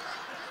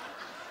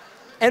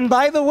 And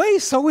by the way,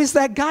 so is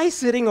that guy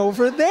sitting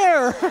over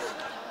there.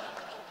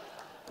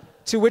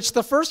 To which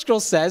the first girl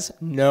says,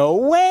 no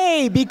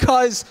way,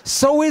 because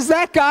so is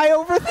that guy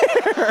over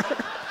there.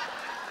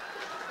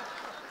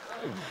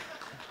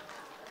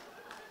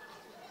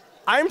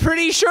 I'm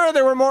pretty sure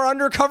there were more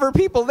undercover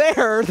people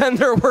there than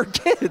there were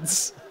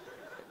kids.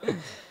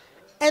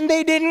 And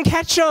they didn't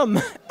catch them,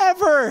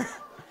 ever.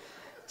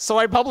 So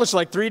I published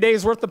like 3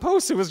 days worth of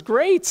posts. It was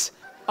great.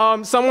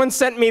 Someone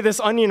sent me this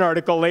Onion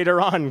article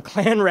later on,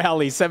 Klan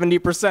rally,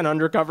 70%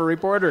 undercover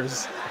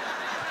reporters.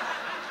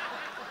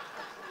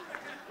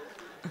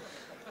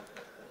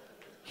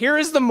 Here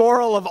is the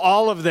moral of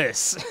all of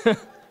this.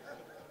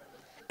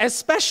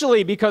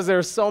 Especially because there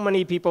are so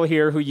many people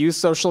here who use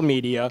social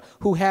media,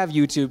 who have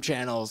YouTube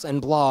channels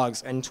and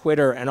blogs and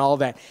Twitter and all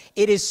that.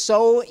 It is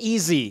so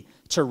easy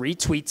to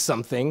retweet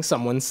something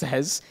someone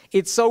says.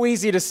 It's so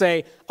easy to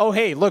say, oh,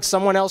 hey, look,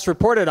 someone else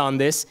reported on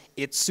this.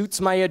 It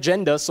suits my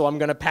agenda, so I'm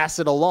going to pass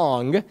it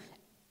along.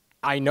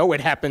 I know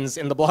it happens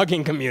in the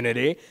blogging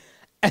community.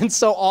 And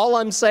so all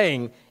I'm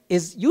saying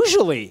is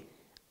usually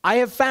I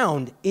have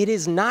found it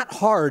is not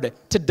hard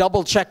to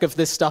double check if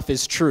this stuff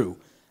is true.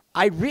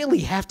 I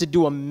really have to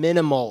do a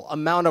minimal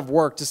amount of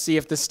work to see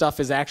if this stuff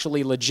is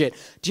actually legit.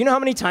 Do you know how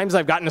many times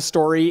I've gotten a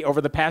story over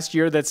the past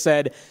year that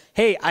said,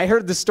 hey, I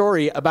heard the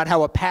story about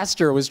how a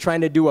pastor was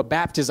trying to do a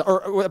baptism,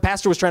 or a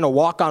pastor was trying to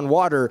walk on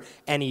water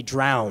and he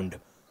drowned.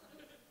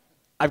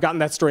 I've gotten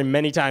that story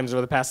many times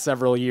over the past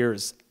several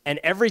years. And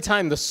every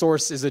time the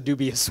source is a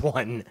dubious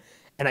one.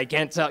 and I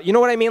can't tell. You know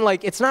what I mean?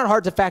 Like, it's not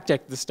hard to fact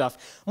check this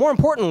stuff. More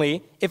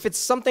importantly, if it's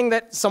something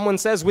that someone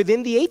says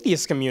within the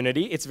atheist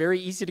community, it's very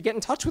easy to get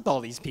in touch with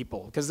all these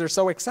people because they're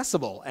so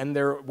accessible and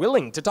they're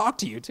willing to talk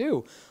to you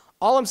too.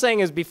 All I'm saying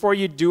is before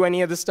you do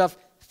any of this stuff,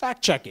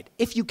 fact check it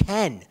if you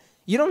can.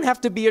 You don't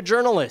have to be a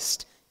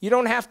journalist. You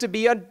don't have to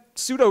be a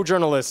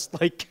pseudo-journalist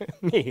like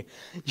me.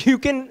 You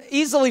can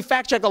easily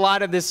fact check a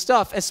lot of this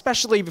stuff,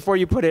 especially before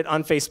you put it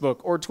on Facebook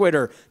or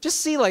Twitter.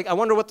 Just see, like, I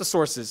wonder what the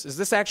source is. Is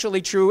this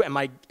actually true? Am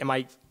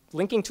I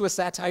linking to a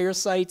satire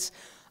site?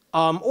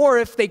 Or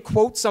if they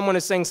quote someone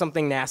as saying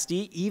something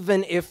nasty,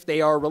 even if they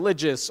are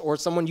religious or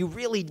someone you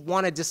really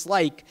want to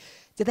dislike,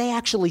 did they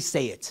actually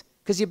say it?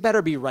 Because you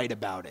better be right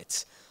about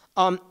it.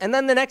 And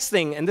then the next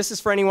thing, and this is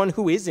for anyone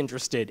who is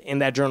interested in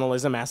that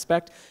journalism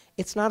aspect,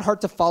 it's not hard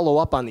to follow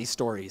up on these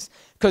stories.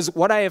 Because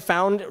what I have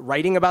found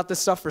writing about this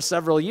stuff for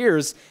several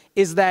years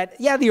is that,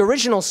 yeah, the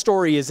original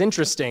story is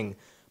interesting,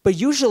 but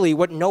usually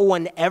what no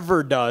one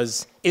ever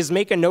does is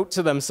make a note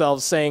to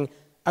themselves saying,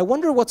 I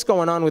wonder what's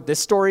going on with this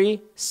story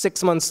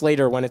 6 months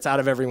later when it's out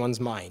of everyone's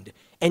mind.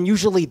 And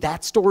usually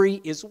that story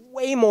is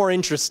way more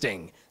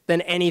interesting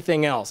than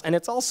anything else. And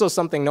it's also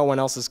something no one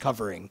else is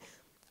covering.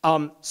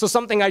 So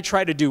something I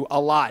try to do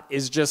a lot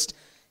is just,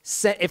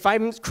 if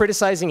I'm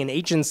criticizing an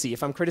agency,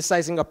 if I'm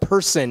criticizing a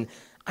person,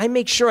 I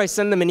make sure I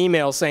send them an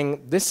email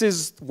saying, this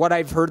is what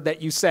I've heard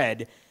that you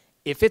said.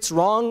 If it's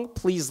wrong,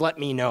 please let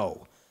me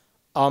know.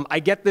 I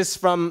get this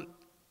from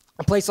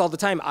a place all the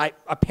time.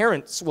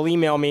 Parents will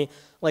email me,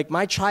 like,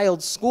 my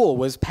child's school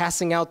was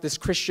passing out this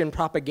Christian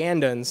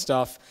propaganda and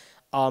stuff.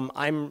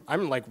 I'm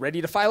like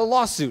ready to file a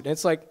lawsuit. And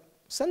it's like,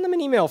 send them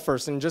an email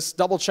first and just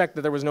double check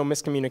that there was no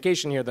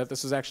miscommunication here, that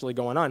this was actually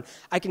going on.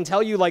 I can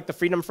tell you, like the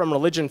Freedom from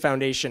Religion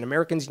Foundation,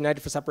 Americans United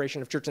for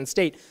Separation of Church and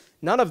State,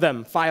 none of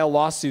them file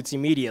lawsuits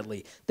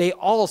immediately. They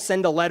all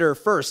send a letter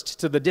first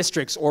to the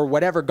districts or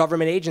whatever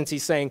government agency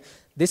saying,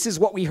 this is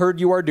what we heard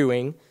you are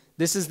doing.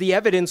 This is the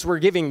evidence we're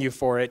giving you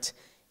for it.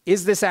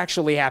 Is this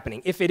actually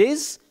happening? If it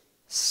is,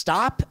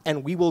 stop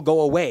and we will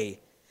go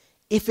away.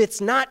 If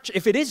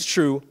it is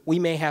true, we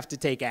may have to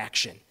take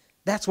action.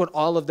 That's what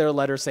all of their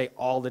letters say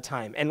all the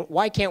time. And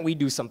why can't we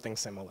do something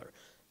similar?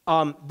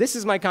 This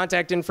is my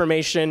contact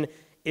information.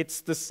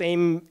 It's the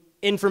same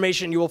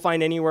information you will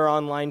find anywhere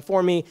online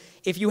for me.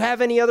 If you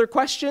have any other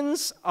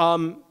questions,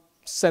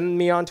 send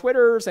me on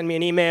Twitter, send me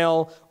an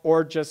email,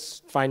 or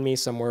just find me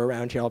somewhere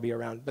around here. I'll be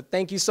around. But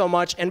thank you so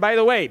much. And by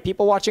the way,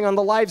 people watching on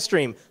the live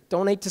stream,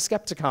 donate to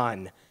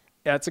Skepticon.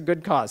 It's a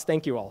good cause.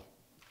 Thank you all.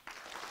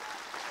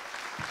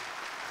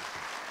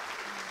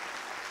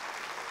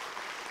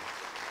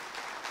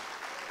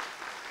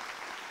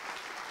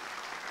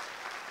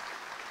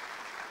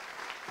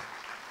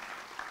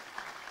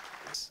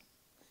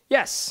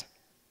 Yes.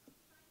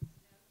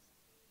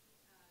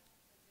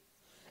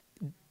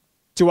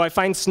 Do I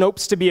find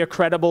Snopes to be a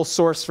credible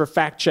source for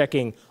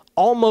fact-checking?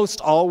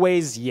 Almost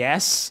always,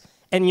 yes.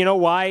 And you know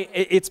why?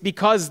 It's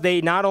because they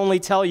not only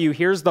tell you,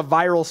 here's the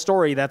viral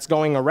story that's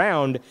going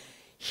around,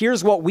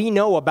 here's what we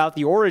know about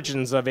the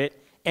origins of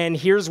it, and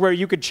here's where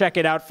you could check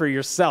it out for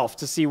yourself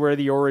to see where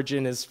the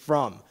origin is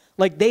from.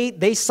 Like,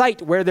 they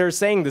cite where they're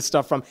saying this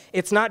stuff from.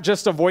 It's not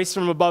just a voice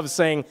from above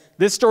saying,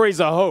 this story's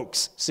a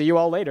hoax. See you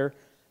all later.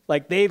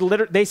 Like,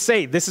 they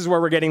say, this is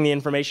where we're getting the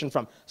information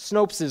from.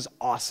 Snopes is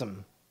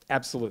awesome.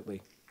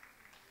 Absolutely.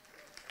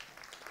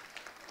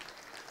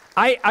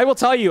 I will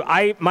tell you,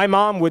 my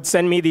mom would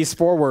send me these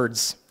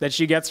forwards that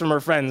she gets from her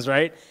friends,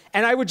 right?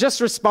 And I would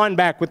just respond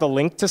back with a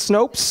link to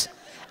Snopes.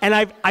 And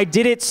I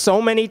did it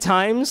so many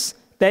times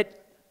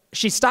that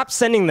she stopped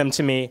sending them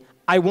to me.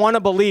 I want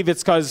to believe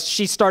it's because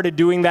she started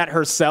doing that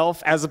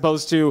herself, as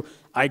opposed to,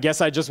 I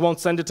guess I just won't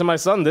send it to my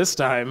son this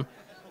time.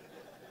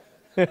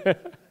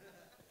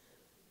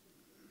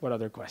 What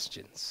other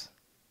questions?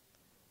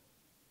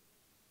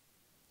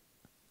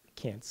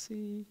 Can't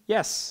see.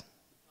 Yes?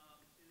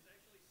 Is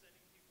actually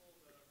sending people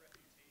the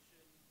refutation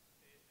an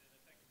effective way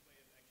of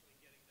actually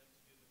getting them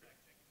to do the fact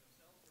checking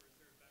themselves, or is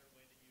there a better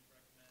way that you'd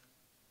recommend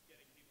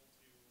getting people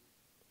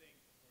to think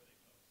before they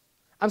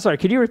post? I'm sorry,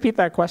 could you repeat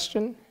that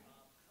question?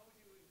 How would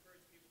you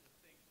encourage people to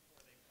think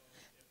before they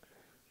post if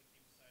they're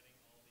keep citing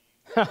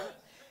all the...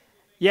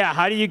 Yeah,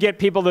 how do you get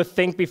people to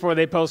think before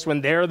they post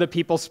when they're the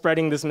people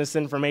spreading this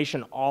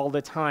misinformation all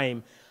the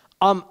time?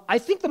 I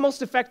think the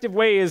most effective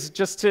way is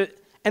just to,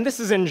 and this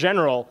is in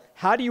general,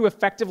 how do you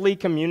effectively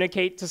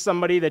communicate to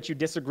somebody that you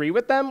disagree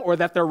with them or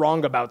that they're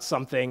wrong about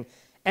something?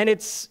 And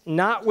it's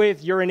not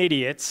with, you're an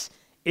idiot.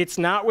 It's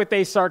not with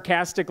a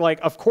sarcastic, like,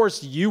 of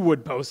course you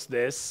would post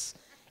this.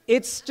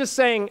 It's just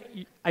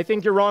saying, I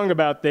think you're wrong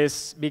about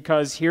this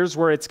because here's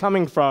where it's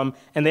coming from.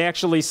 And they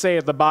actually say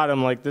at the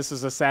bottom, like, this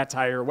is a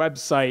satire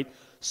website.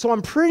 So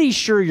I'm pretty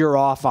sure you're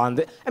off on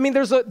that. I mean,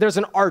 there's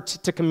an art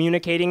to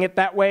communicating it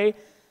that way.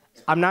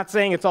 I'm not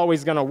saying it's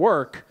always going to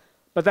work,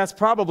 but that's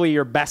probably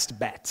your best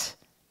bet.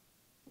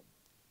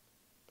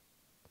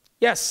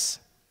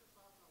 Yes?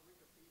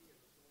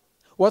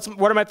 What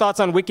are my thoughts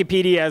on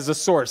Wikipedia as a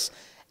source?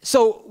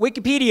 So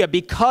Wikipedia,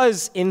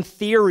 because in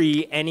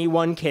theory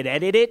anyone could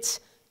edit it,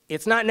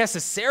 it's not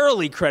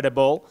necessarily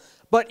credible,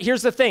 But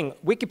here's the thing,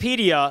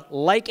 Wikipedia,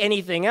 like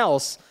anything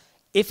else,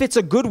 if it's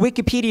a good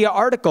Wikipedia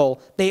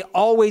article, they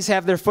always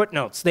have their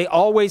footnotes. They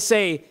always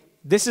say,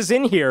 this is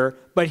in here,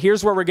 but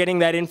here's where we're getting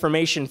that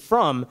information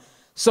from.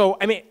 So,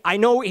 I mean, I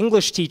know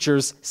English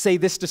teachers say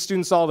this to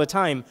students all the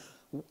time.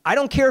 I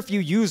don't care if you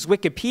use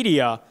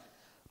Wikipedia,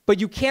 but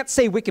you can't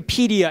say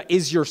Wikipedia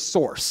is your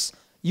source.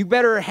 You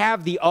better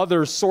have the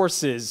other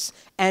sources.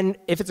 And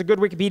if it's a good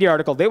Wikipedia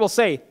article, they will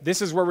say,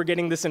 this is where we're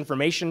getting this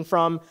information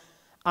from.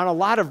 On a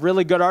lot of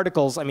really good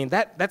articles, I mean,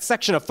 that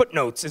section of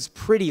footnotes is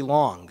pretty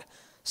long.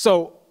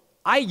 So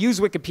I use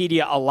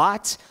Wikipedia a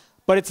lot,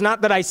 but it's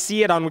not that I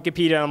see it on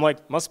Wikipedia and I'm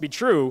like, must be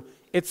true.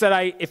 It's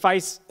that if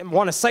I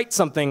want to cite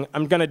something,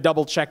 I'm going to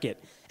double check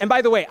it. And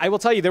by the way, I will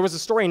tell you, there was a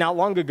story not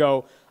long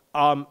ago.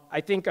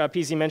 I think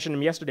PZ mentioned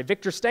him yesterday.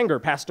 Victor Stenger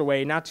passed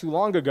away not too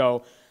long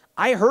ago.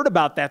 I heard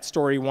about that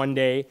story one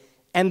day,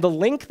 and the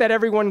link that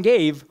everyone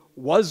gave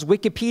was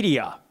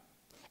Wikipedia.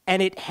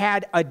 And it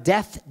had a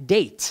death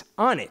date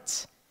on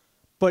it,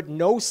 but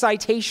no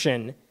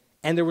citation,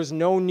 and there was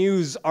no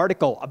news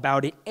article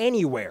about it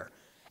anywhere.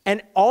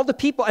 And all the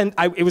people, and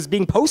it was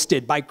being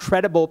posted by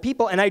credible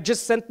people, and I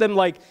just sent them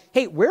like,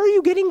 hey, where are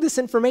you getting this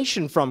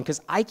information from?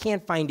 Because I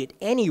can't find it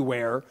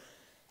anywhere.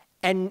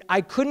 And I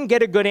couldn't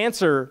get a good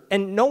answer,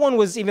 and no one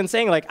was even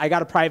saying like, I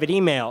got a private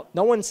email.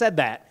 No one said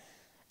that.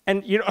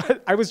 And you know,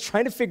 I was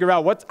trying to figure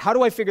out how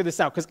do I figure this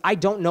out? Because I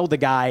don't know the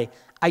guy.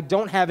 I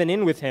don't have an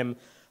in with him.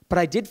 But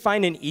I did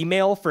find an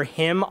email for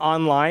him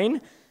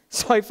online.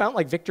 So I found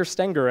like Victor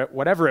Stenger at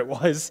whatever it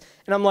was.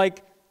 And I'm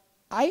like,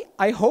 I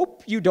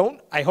hope you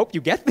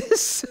get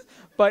this.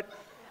 But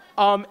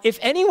if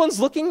anyone's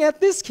looking at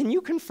this, can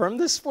you confirm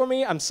this for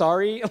me? I'm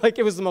sorry. Like,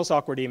 it was the most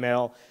awkward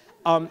email.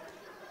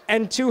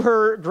 And to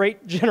her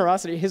great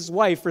generosity, his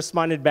wife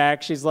responded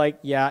back. She's like,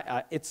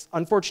 yeah, it's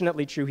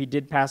unfortunately true. He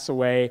did pass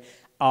away.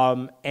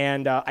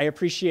 And I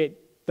appreciate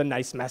the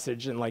nice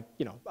message and like,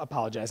 you know,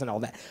 apologize and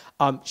all that.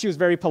 She was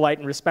very polite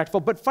and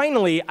respectful. But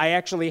finally, I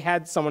actually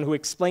had someone who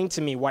explained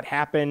to me what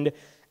happened,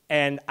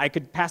 and I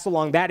could pass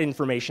along that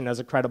information as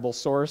a credible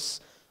source.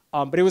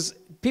 But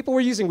people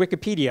were using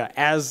Wikipedia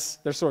as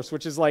their source,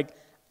 which is like,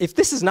 if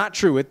this is not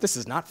true, this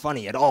is not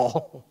funny at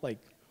all. Like,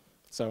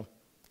 so.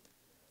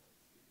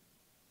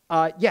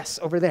 Yes,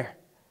 over there.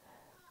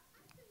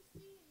 I've been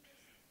seeing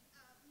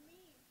this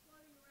meme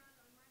floating around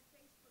on my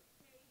Facebook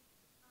page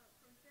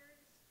from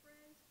various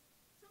friends.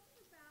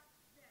 Something about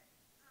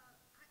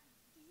that.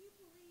 Do you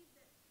believe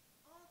that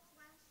all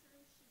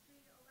classrooms should be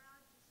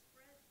allowed to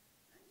spread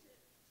to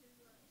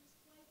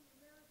display the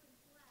American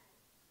flag?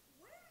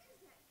 Where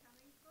is that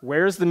coming from?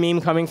 Where's the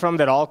meme coming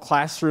from that all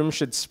classrooms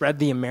should spread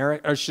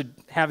or should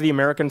have the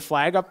American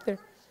flag up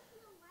there?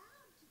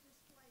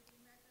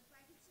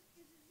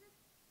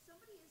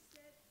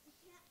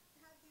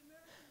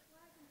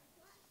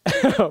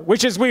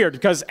 Which is weird,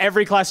 because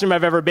every classroom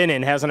I've ever been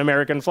in has an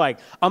American flag.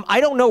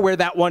 I don't know where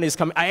that one is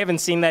coming. I haven't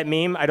seen that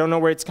meme. I don't know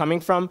where it's coming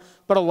from.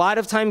 But a lot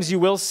of times you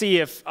will see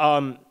if,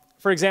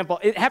 for example,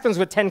 it happens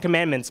with 10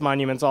 Commandments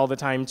monuments all the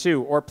time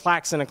too, or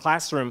plaques in a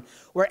classroom,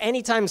 where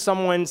anytime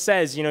someone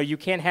says, you know, you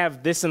can't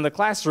have this in the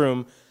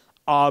classroom,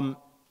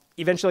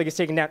 eventually it gets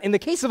taken down. In the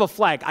case of a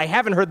flag, I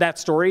haven't heard that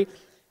story.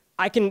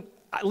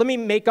 Let me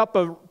make up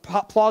a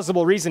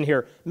plausible reason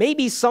here.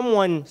 Maybe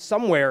someone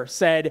somewhere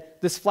said,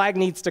 this flag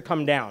needs to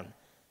come down.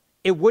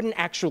 It wouldn't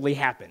actually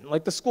happen.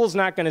 Like, the school's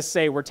not going to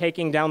say, we're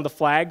taking down the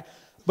flag.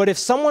 But if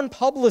someone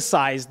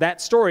publicized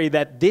that story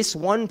that this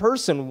one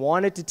person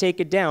wanted to take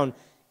it down,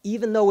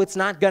 even though it's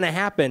not going to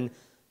happen,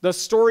 the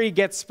story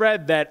gets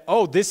spread that,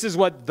 oh, this is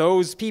what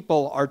those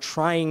people are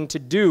trying to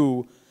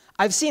do.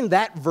 I've seen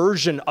that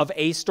version of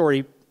a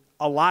story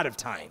a lot of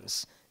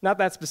times. Not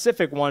that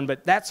specific one,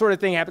 but that sort of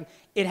thing happens.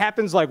 It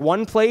happens like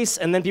one place,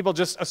 and then people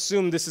just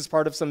assume this is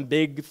part of some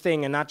big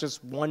thing and not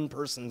just one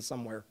person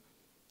somewhere.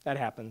 That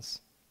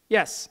happens.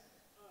 Yes?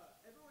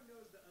 Everyone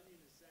knows The Onion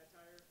is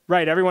satire.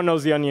 Right, everyone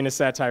knows The Onion is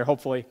satire,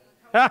 hopefully.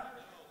 Ha!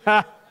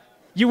 Ha!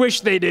 You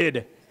wish they did. The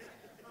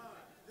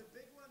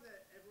big one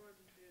that everyone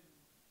in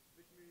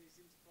the community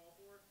seems to fall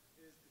for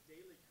is the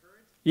Daily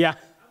Current. Yeah.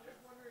 I'm just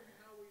wondering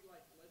how we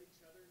let each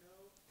other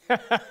know.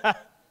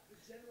 The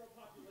general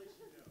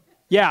population know.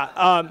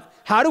 Yeah,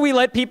 how do we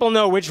let people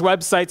know which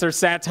websites are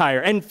satire?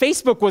 And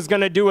Facebook was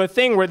going to do a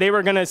thing where they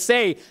were going to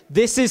say,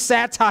 this is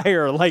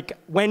satire, like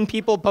when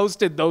people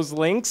posted those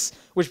links,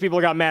 which people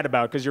got mad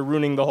about because you're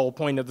ruining the whole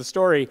point of the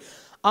story.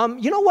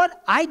 You know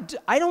what? I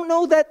don't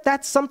know that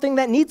that's something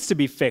that needs to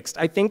be fixed.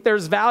 I think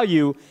there's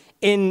value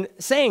in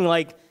saying,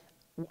 like,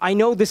 I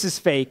know this is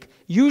fake.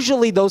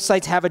 Usually those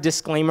sites have a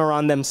disclaimer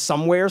on them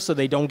somewhere so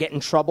they don't get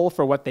in trouble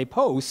for what they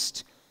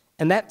post.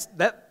 And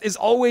that is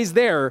always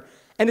there.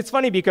 And it's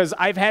funny because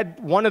I've had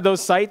one of those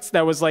sites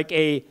that was like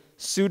a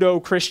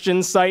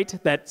pseudo-Christian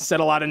site that said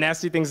a lot of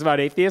nasty things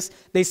about atheists.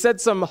 They said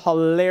some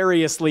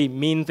hilariously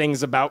mean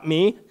things about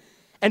me.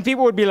 And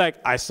people would be like,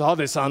 I saw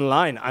this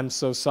online. I'm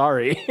so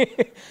sorry.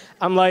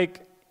 I'm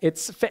like,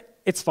 it's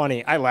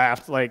funny. I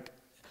laughed.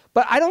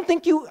 But I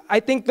think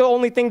the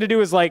only thing to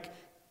do is,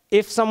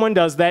 if someone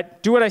does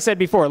that, do what I said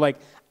before.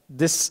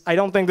 I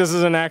don't think this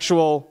is an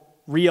actual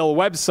real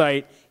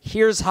website.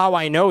 Here's how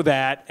I know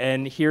that,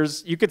 and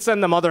you could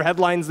send them other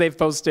headlines they've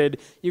posted.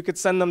 You could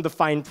send them the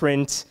fine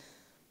print.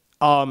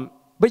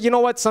 But you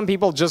know what? Some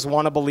people just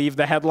want to believe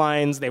the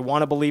headlines. They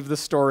want to believe the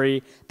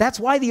story. That's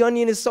why The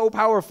Onion is so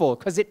powerful,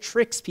 because it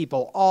tricks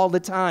people all the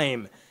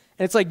time.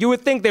 And it's like, you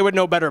would think they would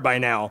know better by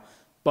now,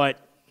 but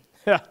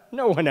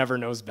no one ever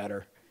knows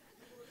better.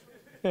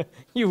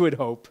 You would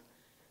hope.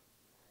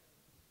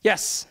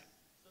 Yes?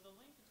 So the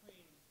link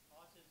between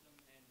autism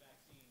and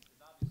vaccines has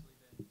obviously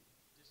been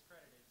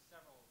discredited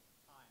several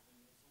times, and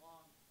it's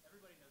long.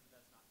 Everybody knows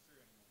that that's not true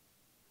anymore.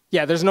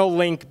 Yeah, there's no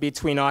link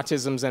between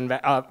autism and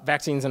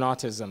vaccines and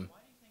autism.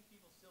 Why do you think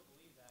people still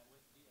believe that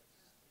with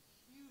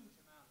the huge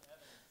amount of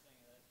evidence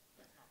saying that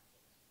that's not the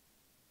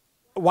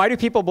case? Why do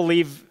people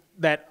believe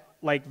that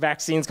like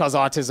vaccines cause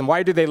autism?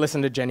 Why do they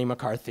listen to Jenny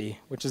McCarthy,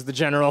 which is the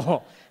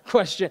general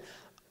question?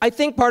 I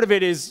think part of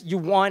it is you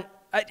want,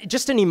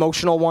 just an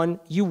emotional one,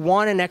 you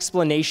want an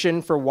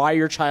explanation for why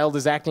your child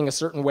is acting a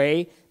certain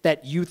way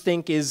that you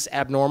think is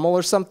abnormal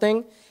or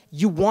something.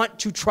 You want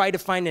to try to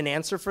find an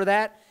answer for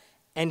that,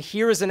 and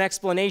here is an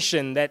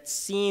explanation that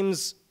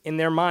seems, in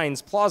their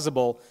minds,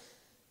 plausible.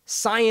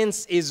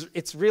 Science is,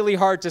 it's really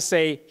hard to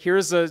say,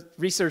 here's a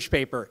research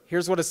paper,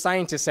 here's what a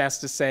scientist has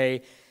to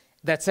say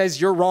that says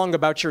you're wrong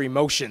about your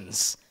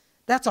emotions.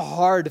 That's a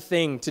hard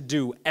thing to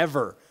do,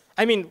 ever.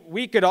 I mean,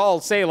 we could all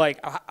say,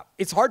 like,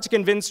 it's hard to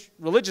convince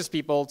religious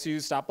people to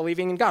stop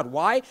believing in God.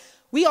 Why?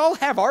 We all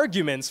have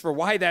arguments for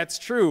why that's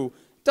true.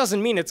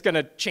 Doesn't mean it's going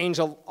to change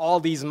all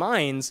these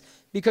minds,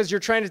 because you're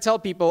trying to tell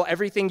people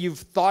everything you've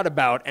thought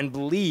about and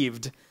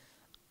believed.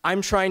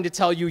 I'm trying to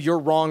tell you you're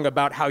wrong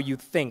about how you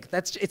think.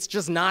 It's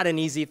just not an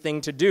easy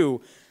thing to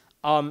do.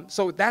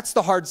 So that's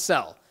the hard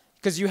sell,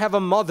 because you have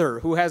a mother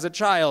who has a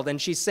child, and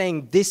she's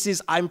saying,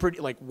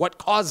 what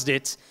caused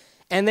it?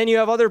 And then you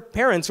have other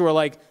parents who are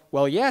like,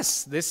 well,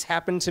 yes, this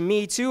happened to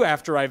me too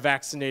after I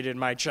vaccinated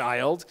my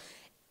child,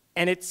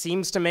 and it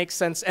seems to make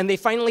sense. And they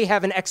finally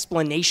have an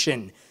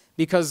explanation,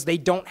 because they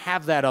don't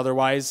have that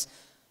otherwise.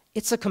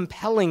 It's a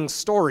compelling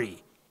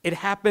story. It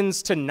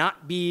happens to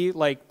not be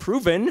like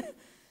proven.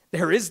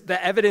 The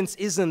evidence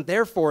isn't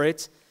there for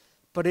it,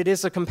 but it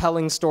is a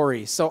compelling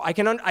story. So I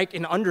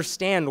can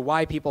understand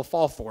why people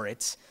fall for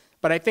it.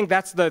 But I think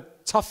that's the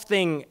tough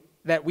thing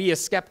that we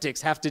as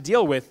skeptics have to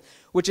deal with,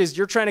 which is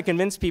you're trying to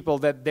convince people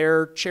that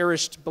their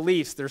cherished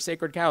beliefs, their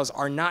sacred cows,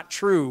 are not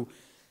true.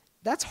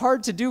 That's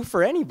hard to do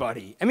for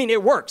anybody. I mean,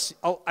 it works.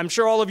 I'm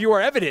sure all of you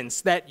are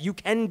evidence that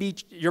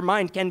your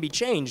mind can be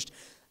changed,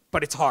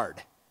 but it's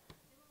hard.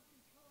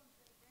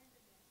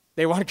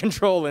 They want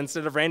control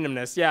instead of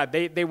randomness. Yeah,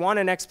 they want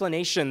an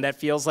explanation that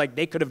feels like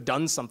they could have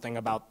done something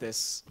about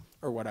this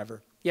or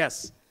whatever.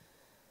 Yes?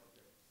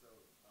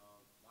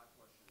 My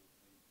question,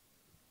 and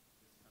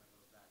this kind of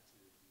goes back to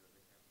the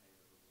campaign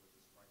of the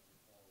religious right and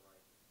fall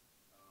right,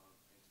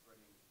 and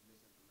spreading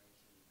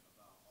misinformation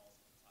about all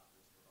sorts of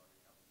topics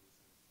regarding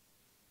evolution.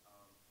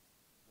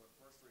 What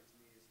frustrates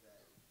me is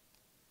that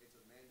it's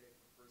a mandate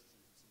for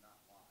Christians to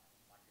not lie.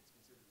 Like, it's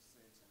considered a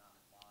sin to not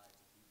lie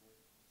to people.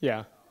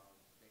 Yeah.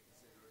 They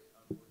consider it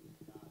unworthy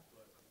of God.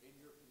 But in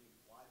your opinion,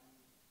 why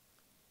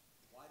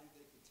do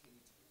they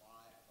continue to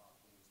lie about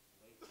things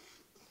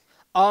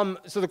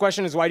blatantly? So the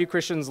question is, why do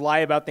Christians lie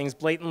about things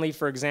blatantly,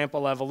 for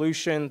example,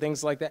 evolution,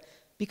 things like that?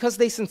 Because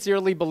they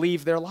sincerely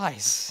believe their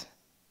lies.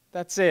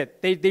 That's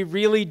it. They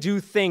really do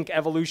think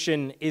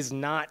evolution is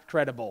not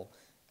credible.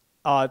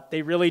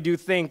 They really do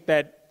think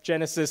that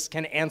Genesis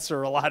can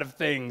answer a lot of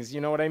things,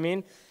 you know what I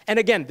mean? And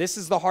again, this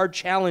is the hard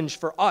challenge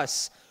for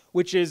us,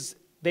 which is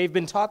they've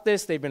been taught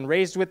this, they've been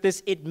raised with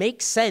this, it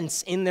makes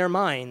sense in their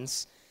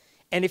minds.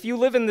 And if you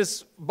live in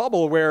this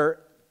bubble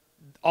where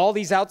all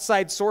these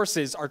outside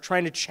sources are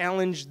trying to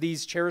challenge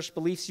these cherished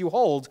beliefs you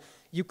hold,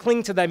 you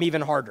cling to them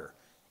even harder.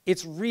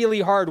 It's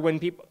really hard when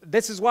people,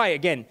 this is why,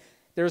 again,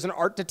 there's an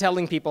art to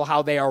telling people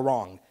how they are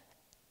wrong.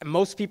 And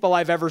most people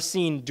I've ever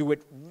seen do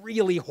it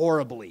really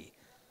horribly.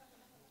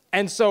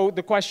 And so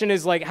the question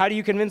is, like, how do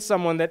you convince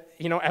someone that,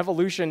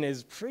 evolution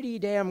is pretty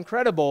damn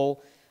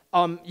credible?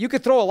 You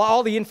could throw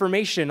all the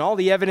information, all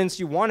the evidence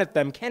you want at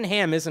them. Ken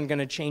Ham isn't going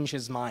to change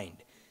his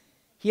mind.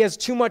 He has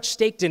too much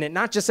staked in it,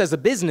 not just as a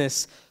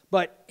business,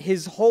 but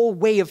his whole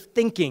way of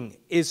thinking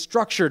is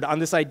structured on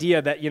this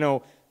idea that,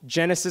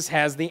 Genesis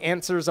has the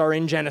answers are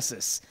in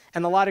Genesis.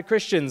 And a lot of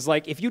Christians,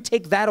 like, if you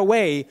take that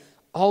away,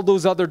 all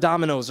those other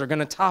dominoes are going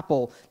to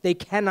topple. They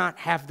cannot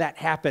have that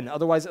happen.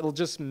 Otherwise, it'll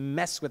just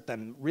mess with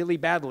them really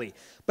badly.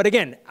 But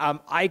again,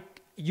 I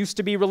used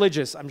to be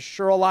religious. I'm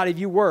sure a lot of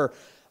you were.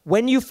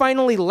 When you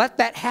finally let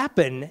that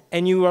happen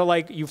and you are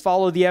like, you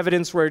follow the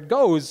evidence where it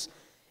goes,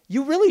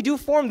 you really do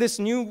form this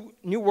new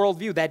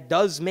worldview that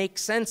does make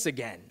sense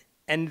again.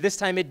 And this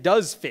time it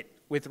does fit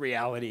with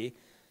reality.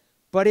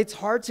 But it's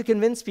hard to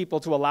convince people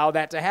to allow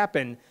that to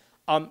happen.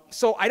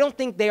 So I don't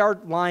think they are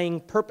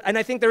lying. And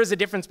I think there is a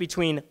difference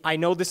between, I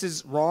know this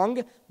is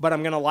wrong, but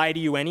I'm going to lie to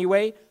you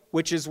anyway,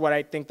 which is what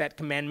I think that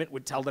commandment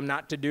would tell them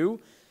not to do,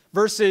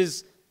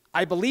 versus,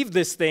 I believe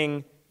this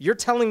thing, you're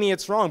telling me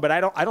it's wrong, but I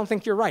don't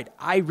think you're right.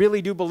 I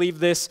really do believe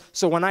this.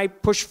 So when I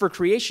push for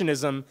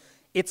creationism,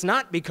 it's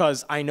not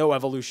because I know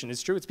evolution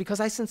is true. It's because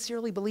I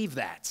sincerely believe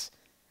that,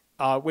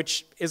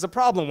 which is a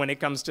problem when it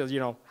comes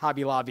to,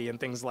 Hobby Lobby and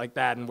things like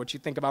that and what you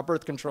think about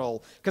birth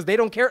control. Because they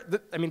don't care.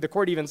 The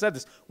court even said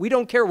this. We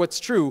don't care what's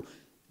true.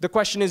 The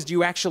question is, do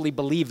you actually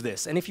believe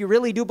this? And if you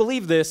really do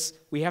believe this,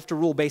 we have to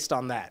rule based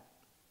on that.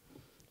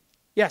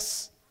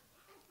 Yes?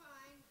 I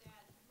find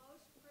that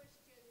most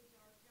Christians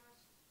are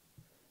just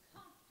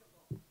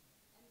comfortable,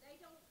 and they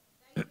don't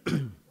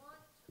want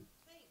to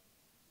think.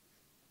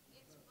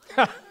 It's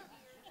much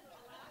easier to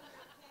allow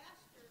your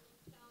pastor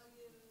to tell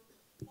you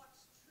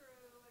what's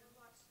true and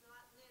what's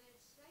not, and then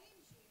it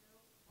saves you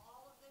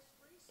all of this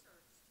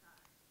research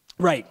time.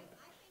 Right.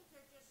 I think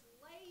they're just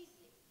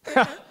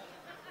lazy.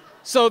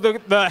 So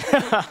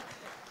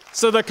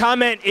the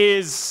comment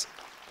is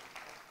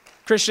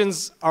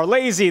Christians are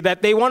lazy,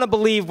 that they want to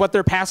believe what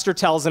their pastor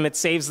tells them. It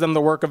saves them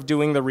the work of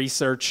doing the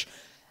research.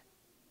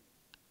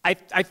 I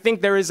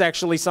think there is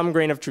actually some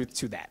grain of truth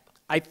to that.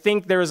 I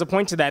think there is a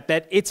point to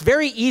that it's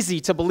very easy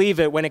to believe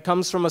it when it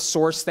comes from a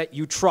source that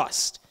you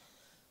trust.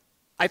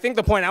 I think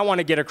the point I want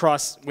to get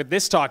across with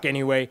this talk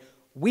anyway,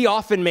 we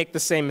often make the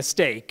same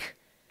mistake.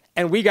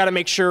 And we got to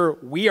make sure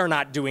we are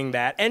not doing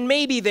that. And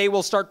maybe they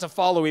will start to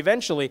follow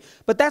eventually.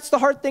 But that's the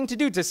hard thing to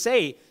do, to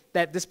say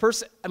that this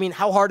person,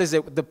 how hard is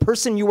it? The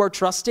person you are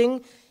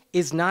trusting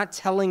is not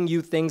telling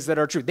you things that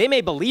are true. They may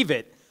believe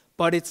it,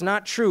 but it's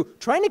not true.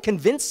 Trying to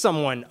convince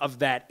someone of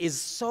that is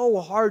so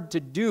hard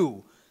to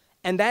do.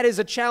 And that is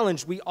a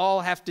challenge we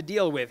all have to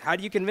deal with. How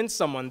do you convince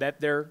someone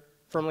that their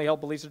firmly held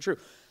beliefs are true?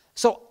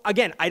 So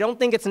again, I don't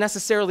think it's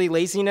necessarily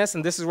laziness,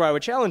 and this is where I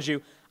would challenge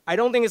you. I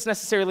don't think it's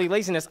necessarily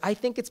laziness. I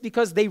think it's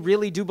because they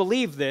really do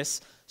believe this,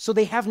 so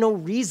they have no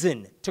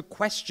reason to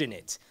question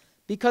it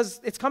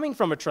because it's coming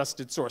from a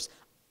trusted source.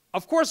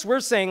 Of course, we're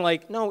saying,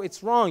 no,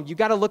 it's wrong. You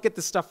got to look at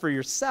the stuff for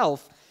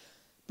yourself.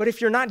 But if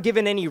you're not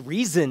given any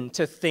reason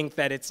to think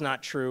that it's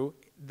not true,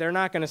 they're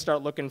not going to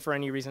start looking for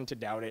any reason to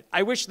doubt it.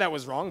 I wish that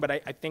was wrong, but I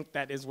think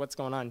that is what's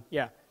going on.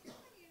 Yeah.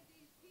 Many of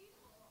these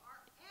people are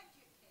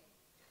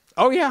educated.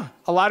 Oh, yeah.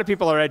 A lot of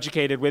people are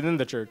educated within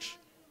the church.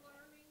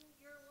 Learning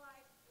your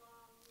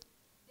lifelong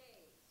days.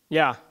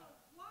 Yeah. So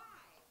why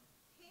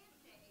can't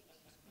they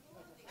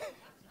explore the answer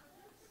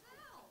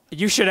themselves?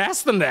 You should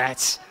ask them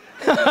that.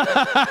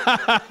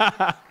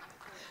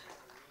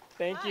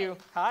 Thank you.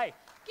 Hi.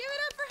 Give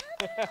it up for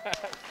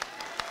him.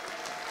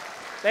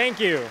 Thank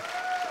you.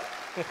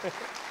 I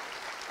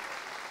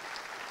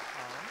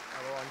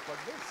will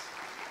unplug this.